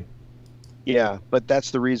agree. Yeah, but that's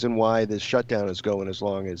the reason why this shutdown is going as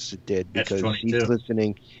long as it did, because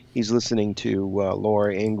he's listening to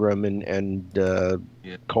Laura Ingraham and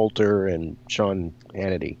Coulter and Sean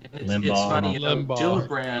Hannity. It's funny,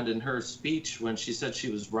 Gillibrand in her speech when she said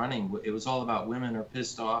she was running, it was all about women are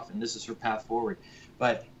pissed off and this is her path forward.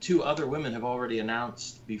 But 2 other women have already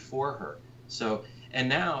announced before her. So, and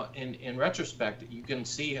now in retrospect, you can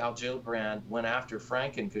see how Gillibrand went after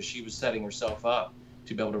Franken because she was setting herself up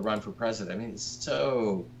to be able to run for president. I mean, it's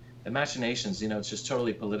so, the machinations, you know, it's just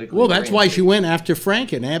totally politically. Well, that's why she went after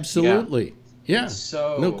Franken, absolutely. Yeah,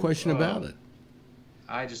 so, no question about it.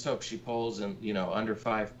 I just hope she polls in, you know, under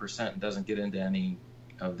 5% and doesn't get into any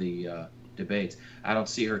of the debates. I don't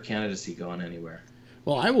see her candidacy going anywhere.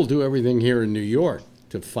 Well, I will do everything here in New York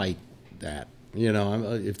to fight that. You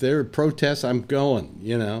know, if there are protests, I'm going,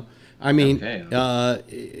 you know. I mean,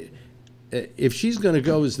 Okay. If she's going to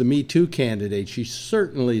go as the Me Too candidate, she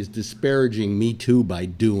certainly is disparaging Me Too by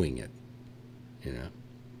doing it. You know.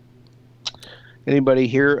 Anybody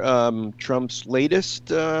hear Trump's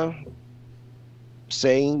latest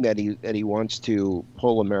saying that he wants to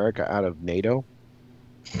pull America out of NATO?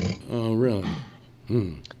 Oh, really?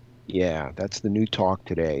 Hmm. Yeah, that's the new talk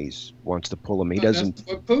today. He wants to pull him. He That's doesn't.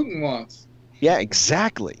 what Putin wants. Yeah,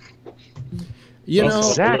 exactly. You know,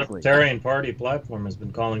 Exactly. The Libertarian Party platform has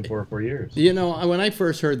been calling for years. You know, when I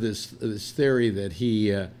first heard this theory that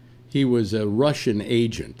he was a Russian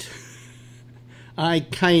agent, I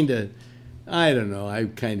don't know, I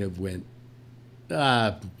kind of went,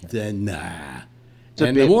 then nah.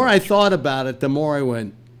 And the more I thought about it, the more I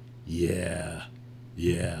went, yeah,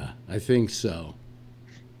 I think so.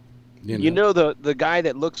 You know the guy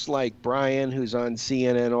that looks like Brian, who's on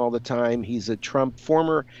CNN all the time. He's a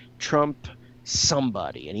former Trump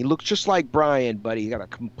somebody, and he looks just like Brian, but he's got a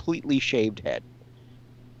completely shaved head.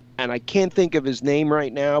 And I can't think of his name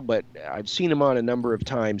right now, but I've seen him on a number of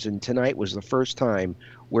times, and tonight was the first time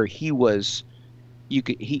where he was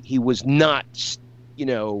not,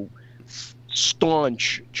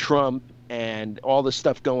 staunch Trump and all the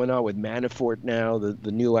stuff going on with Manafort now,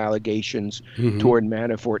 the new allegations toward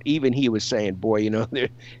Manafort. Even he was saying, boy,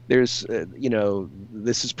 there's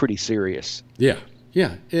this is pretty serious.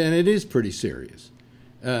 Yeah, and it is pretty serious.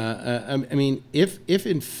 I mean, if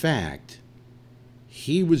in fact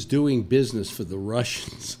he was doing business for the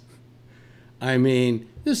Russians, I mean,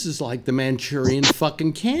 this is like the Manchurian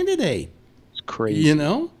fucking candidate. It's crazy. You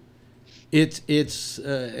know, it's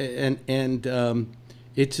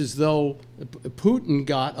as though Putin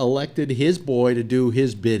got elected his boy to do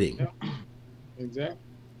his bidding. Yeah. Exactly.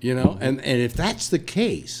 You know, and if that's the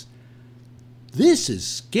case, this is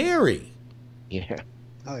scary. Yeah.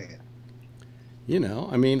 Oh, yeah. You know,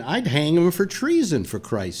 I mean, I'd hang him for treason, for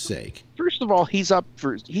Christ's sake. First of all, he's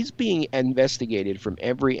being investigated from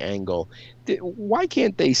every angle. Why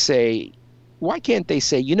can't they say,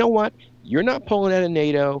 you know what? You're not pulling out of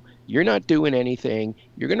NATO. You're not doing anything.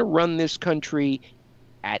 You're going to run this country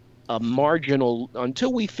at a marginal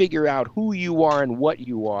until we figure out who you are and what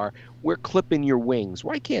you are. We're clipping your wings.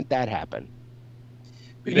 Why can't that happen?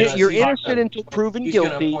 Because you're innocent until proven he's guilty.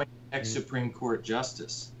 Going to appoint ex-Supreme Court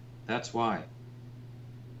justice. That's why.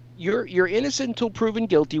 You're innocent until proven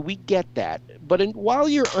guilty. We get that. But while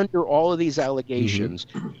you're under all of these allegations,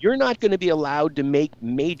 you're not going to be allowed to make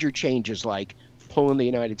major changes like pulling the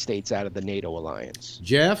United States out of the NATO alliance.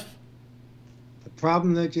 Jeff? The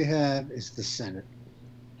problem that you have is the Senate.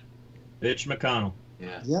 Mitch McConnell.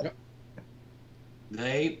 Yeah. Yep.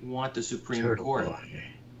 They want the Supreme Court.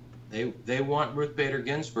 They want Ruth Bader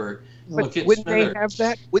Ginsburg. But wouldn't they have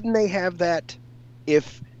that? Wouldn't they have that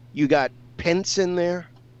if you got Pence in there?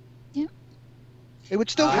 Yeah. They would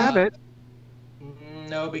still have it.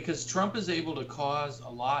 No, because Trump is able to cause a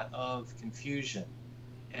lot of confusion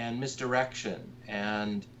and misdirection,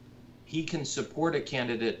 and he can support a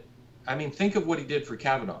candidate. I mean, think of what he did for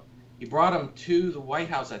Kavanaugh. He brought him to the White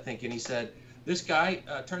House, I think, and he said, this guy,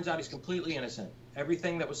 turns out he's completely innocent.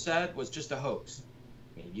 Everything that was said was just a hoax.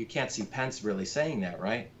 I mean, you can't see Pence really saying that,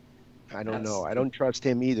 right? I don't know. I don't trust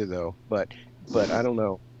him either, though. But I don't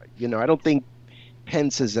know. You know, I don't think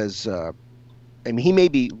Pence is as. I mean, he may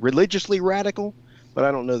be religiously radical, but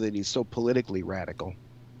I don't know that he's so politically radical.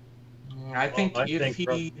 I think if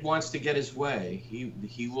he wants to get his way,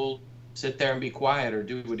 he will sit there and be quiet or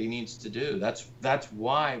do what he needs to do. That's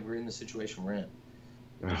why we're in the situation we're in.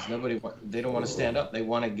 Because they don't want to stand up. They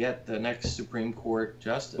want to get the next Supreme Court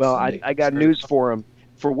justice. Well, I got news for him.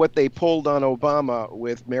 For what they pulled on Obama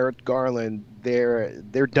with Merrick Garland, they're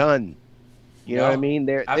done. You know what I mean?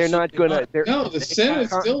 They're not going to. No, the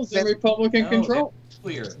Senate still is in Republican control.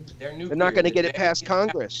 They're not going to get it past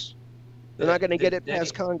Congress. They're not going to get it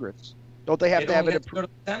past Congress. Don't they have to have it approved?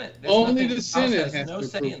 Only the Senate has no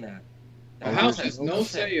say in that. The House has no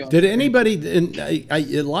say on it. Did anybody?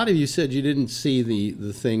 A lot of you said you didn't see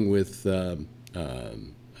the thing with on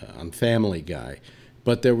Family Guy,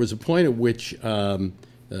 but there was a point at which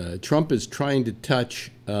Trump is trying to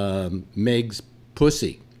touch Meg's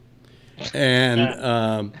pussy,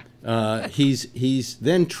 and he's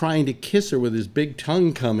then trying to kiss her with his big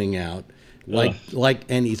tongue coming out,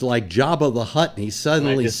 and he's like Jabba the Hutt, and he's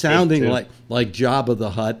suddenly sounding like Jabba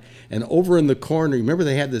the Hutt. And over in the corner, remember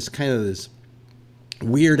they had this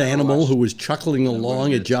weird animal who was chuckling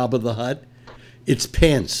along at Jabba the Hutt? It's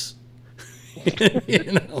Pence.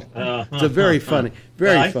 You know, it's a very funny,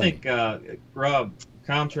 very I funny. think, Rob,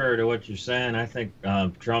 contrary to what you're saying, I think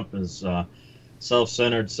Trump is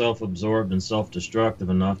self-centered, self-absorbed, and self-destructive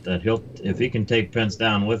enough that if he can take Pence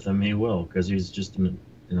down with him, he will, because he's just,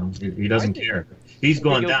 he doesn't care. He's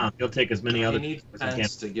going down. He'll take as many other people as he can.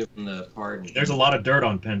 Pence to give him the pardon. There's a lot of dirt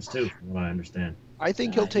on Pence too, from what I understand. I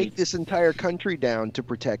think he'll take this entire country down to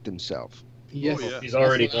protect himself. Yes, he's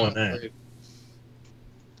already doing that.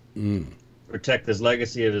 Protect his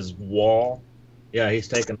legacy of his wall. Yeah, he's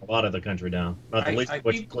taking a lot of the country down. Not the least of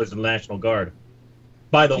which includes the National Guard.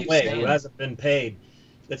 By the way, who hasn't been paid.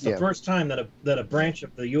 It's the first time that a branch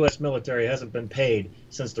of the U.S. military hasn't been paid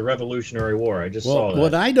since the Revolutionary War. I just saw that.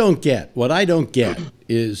 What I don't get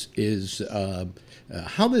is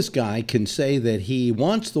how this guy can say that he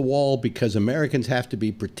wants the wall because Americans have to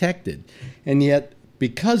be protected, and yet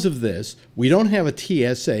because of this, we don't have a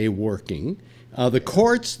TSA working. The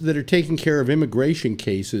courts that are taking care of immigration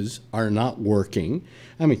cases are not working.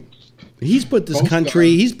 I mean, he's put this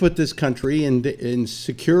country in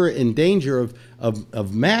danger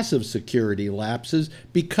of massive security lapses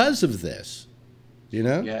because of this. You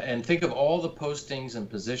know? Yeah, and think of all the postings and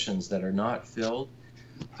positions that are not filled.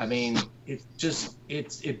 I mean,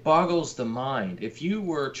 it boggles the mind. If you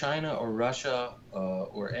were China or Russia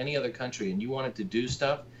or any other country and you wanted to do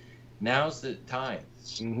stuff, now's the time.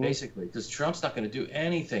 Basically, because Trump's not going to do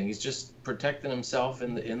anything. He's just protecting himself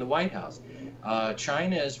in the White House.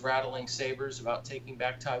 China is rattling sabers about taking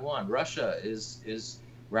back Taiwan. Russia is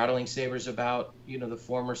rattling sabers about the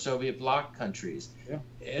former Soviet bloc countries. Yeah.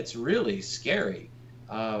 It's really scary.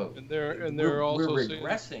 And they're also we're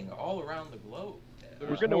regressing all around the globe.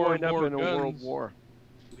 We're going to wind up in a world war.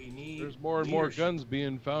 There's more and more guns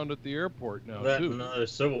being found at the airport now too. Another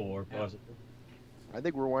civil war, possibly. I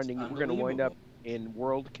think we're going to wind up in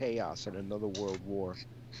world chaos and another world war.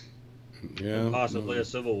 Yeah, and possibly a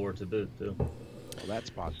civil war to boot too. Well, that's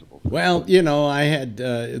possible. Well, I had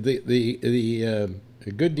the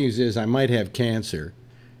good news is I might have cancer,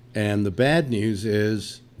 and the bad news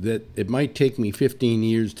is that it might take me 15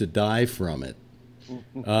 years to die from it.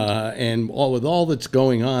 And with all that's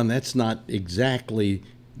going on, that's not exactly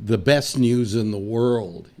the best news in the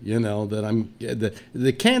world. That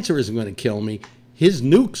the cancer isn't going to kill me. His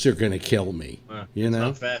nukes are going to kill me. It's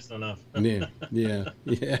not fast enough. yeah,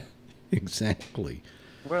 exactly.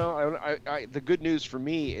 Well, the good news for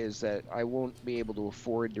me is that I won't be able to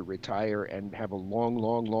afford to retire and have a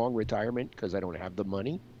long retirement because I don't have the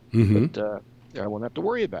money. But I won't have to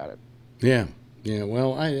worry about it. Yeah.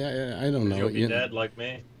 Well, I don't know. You'll be dead like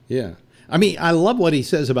me. Yeah. I mean, I love what he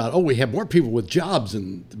says about, we have more people with jobs,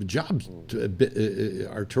 and the jobs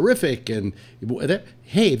are terrific. And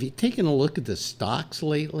hey, have you taken a look at the stocks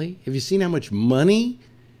lately? Have you seen how much money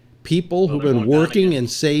people who've been working and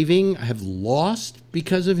saving have lost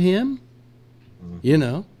because of him?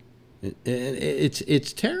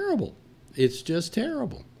 It's terrible. It's just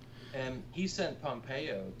terrible. And he sent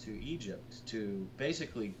Pompeo to Egypt to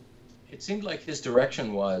basically, it seemed like his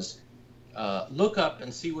direction was, look up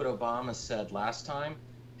and see what Obama said last time,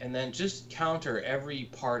 and then just counter every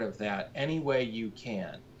part of that any way you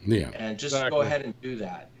can. Yeah. And just go ahead and do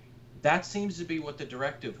that. That seems to be what the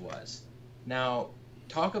directive was. Now,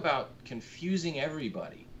 talk about confusing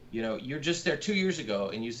everybody. You're just there 2 years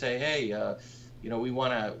ago, and you say, hey, we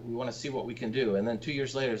want to see what we can do. And then 2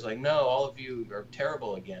 years later, it's like, no, all of you are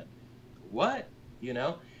terrible again. What?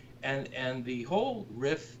 And the whole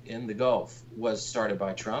rift in the Gulf was started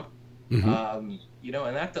by Trump. And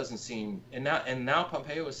that doesn't seem, and now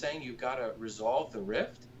Pompeo is saying you've got to resolve the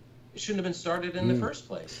rift. It shouldn't have been started in the first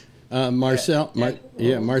place. Marcella,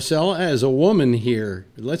 as a woman here,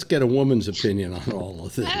 let's get a woman's opinion on all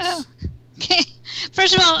of this. Oh, okay.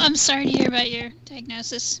 First of all, I'm sorry to hear about your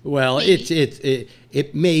diagnosis. Well,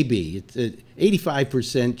 it may be. It's an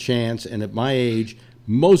 85% chance, and at my age,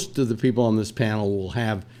 most of the people on this panel will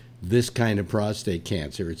have this kind of prostate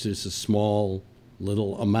cancer. It's just a small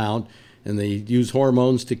little amount, and they use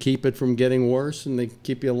hormones to keep it from getting worse, and they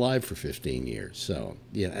keep you alive for 15 years. So,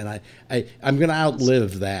 and I'm going to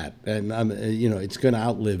outlive that, and it's going to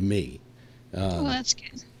outlive me. Well, that's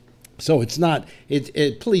good. So it's not.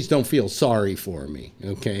 Please don't feel sorry for me,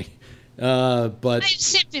 okay? But I have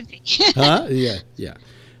sympathy. huh? Yeah.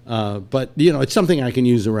 But it's something I can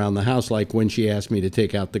use around the house. Like when she asked me to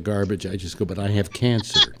take out the garbage, I just go, "But I have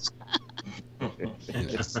cancer."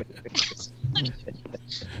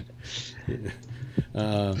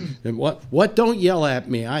 And what? Don't yell at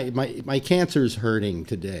me. My cancer's hurting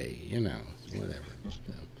today. Whatever.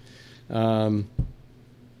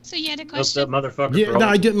 So you had a question? Motherfucker.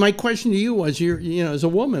 Yeah. My question to you was, as a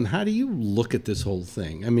woman, how do you look at this whole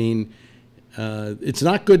thing? I mean, it's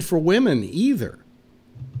not good for women either.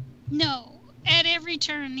 No, at every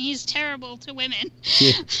turn, he's terrible to women.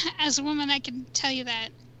 Yeah. As a woman, I can tell you that.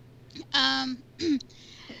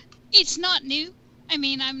 It's not new. I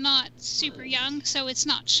mean, I'm not super young, so it's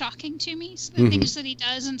not shocking to me, the things that he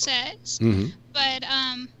does and says. But,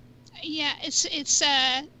 yeah, it's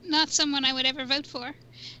not someone I would ever vote for.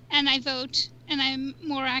 And I vote, and I'm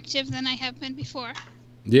more active than I have been before.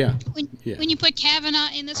 Yeah. When you put Kavanaugh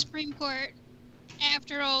in the Supreme Court,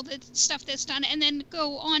 after all the stuff that's done, and then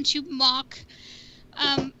go on to mock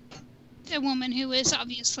the woman who was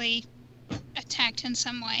obviously attacked in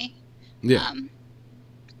some way. Yeah.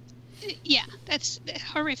 Yeah, that's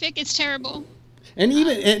horrific. It's terrible. And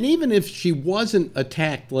even if she wasn't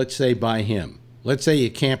attacked, let's say by him, let's say you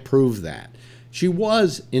can't prove that, she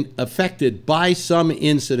was affected by some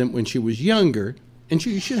incident when she was younger, and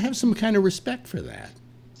you should have some kind of respect for that.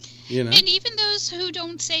 You know? And even those who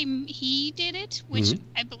don't say he did it, which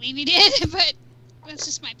I believe he did, but that's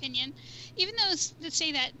just my opinion. Even those that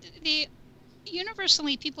say that,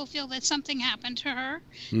 universally people feel that something happened to her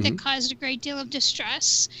that caused a great deal of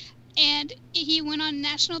distress. And he went on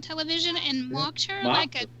national television and mocked her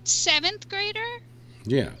like a 7th grader.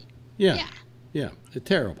 Yeah.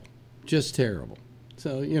 Terrible, just terrible.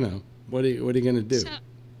 So what are you going to do? So,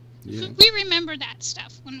 we remember that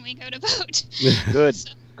stuff when we go to vote. Good,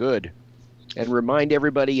 good, and remind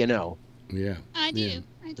everybody you know. Yeah, I do. Yeah.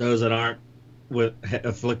 I do. Those that aren't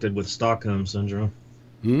afflicted with Stockholm syndrome.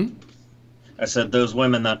 I said those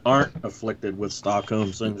women that aren't afflicted with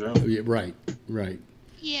Stockholm syndrome. Yeah, right.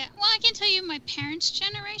 Yeah, well, I can tell you my parents'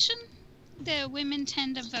 generation, the women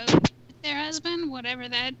tend to vote with their husband, whatever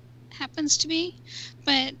that happens to be,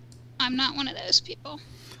 but I'm not one of those people.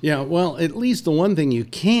 Yeah, well, at least the one thing you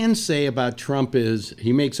can say about Trump is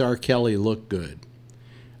he makes R. Kelly look good.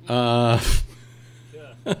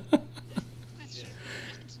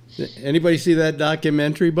 Anybody see that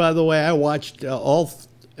documentary, by the way? I watched all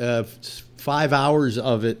 5 hours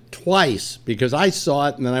of it twice because I saw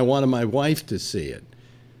it and then I wanted my wife to see it.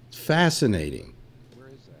 Fascinating. Where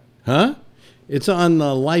is that? Huh? It's on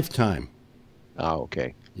Lifetime. Oh,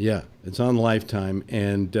 okay. Yeah, it's on Lifetime,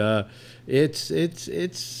 and it's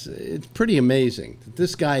pretty amazing that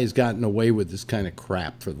this guy has gotten away with this kind of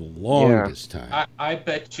crap for the longest time. I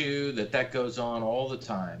bet you that goes on all the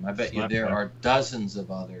time. I bet you there are dozens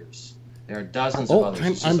of others. There are dozens of others.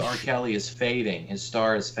 It's just R. Kelly is fading. His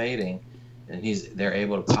star is fading. And they're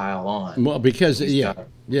able to pile on. Well, because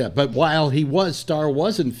but while star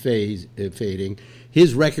wasn't fading,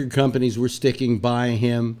 his record companies were sticking by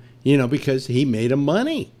him, because he made them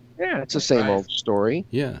money. Yeah, it's the same old story.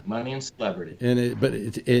 Yeah, money and celebrity. And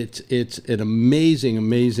it's an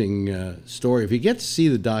amazing story. If you get to see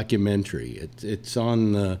the documentary, it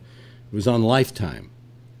was on Lifetime.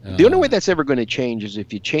 The only way that's ever going to change is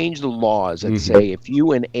if you change the laws and say if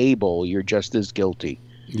you enable, you're just as guilty.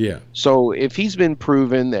 Yeah. So if he's been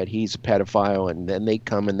proven that he's a pedophile and then they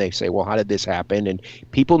come and they say, well, how did this happen? And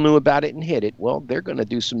people knew about it and hid it. Well, they're going to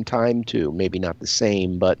do some time too. Maybe not the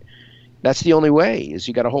same, but that's the only way is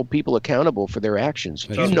you got to hold people accountable for their actions.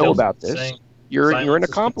 If you know about this, you're an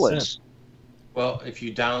accomplice. Well, if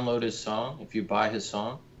you download his song, if you buy his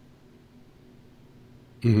song,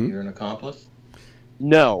 you're an accomplice.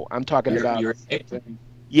 No, I'm talking about.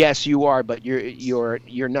 Yes, you are, but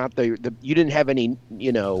you're not the you didn't have any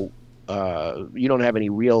you don't have any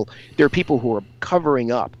real. There are people who are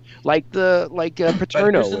covering up, like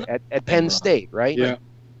Paterno at Penn State, right? Yeah.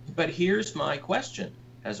 But here's my question: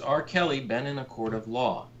 has R. Kelly been in a court of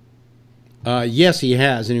law? Yes, he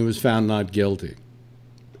has, and he was found not guilty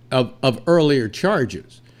of earlier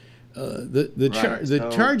charges. The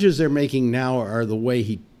charges they're making now are the way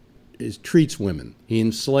he treats women. He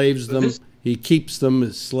enslaves them. He keeps them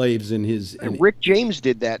as slaves in his. Rick James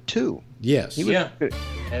did that too. Yes. And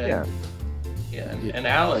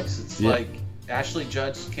Alex, it's like Ashley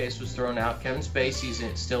Judd's case was thrown out. Kevin Spacey's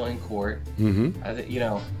still in court. I think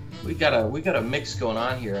we got a mix going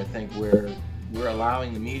on here. I think where we're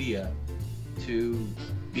allowing the media to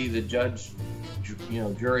be the judge,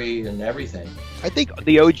 jury and everything. I think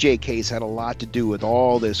the OJ case had a lot to do with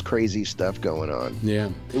all this crazy stuff going on. Yeah.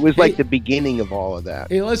 It was like the beginning of all of that.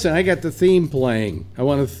 Hey, listen, I got the theme playing. I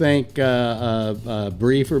want to thank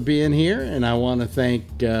Bree for being here, and I want to thank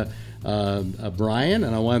Brian,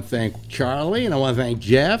 and I want to thank Charlie, and I want to thank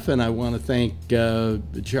Jeff, and I want to thank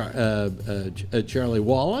Charlie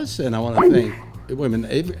Wallace, and I want to thank... Wait a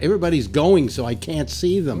minute, everybody's going, so I can't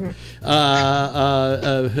see them.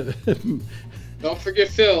 Don't forget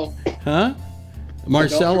Phil. Huh?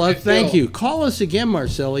 Marcella, thank you. Call us again,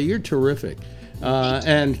 Marcella. You're terrific.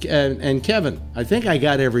 And Kevin, I think I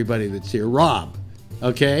got everybody that's here. Rob,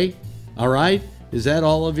 okay? All right? Is that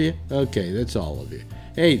all of you? Okay, that's all of you.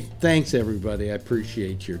 Hey, thanks everybody. I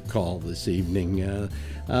appreciate your call this evening.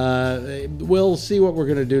 We'll see what we're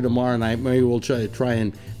going to do tomorrow night. Maybe we'll try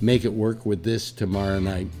and make it work with this tomorrow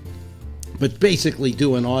night. But basically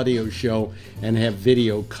do an audio show and have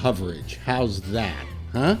video coverage. How's that?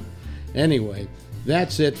 Huh? Anyway,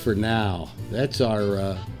 that's it for now. That's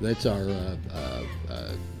our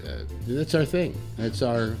thing. That's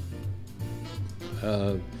our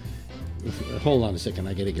hold on a second.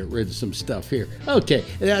 I got to get rid of some stuff here. Okay,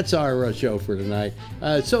 that's our show for tonight.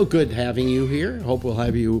 So good having you here. Hope we'll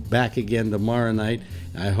have you back again tomorrow night.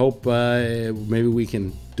 I hope maybe we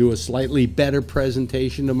can do a slightly better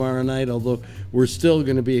presentation tomorrow night, although we're still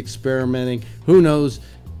going to be experimenting. Who knows?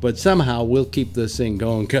 But somehow we'll keep this thing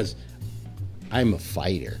going because I'm a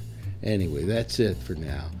fighter. Anyway, that's it for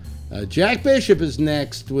now. Jack Bishop is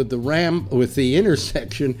next with the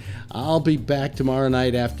intersection. I'll be back tomorrow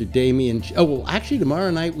night after Damien. Oh, well, actually, tomorrow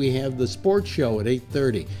night we have the sports show at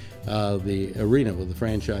 8:30, the arena with the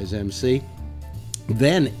franchise MC.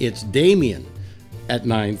 Then it's Damien at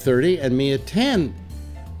 9:30 and me at 10.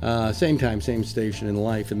 Same time, same station in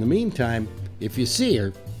life. In the meantime, if you see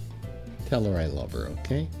her, tell her I love her,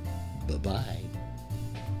 okay? Bye-bye.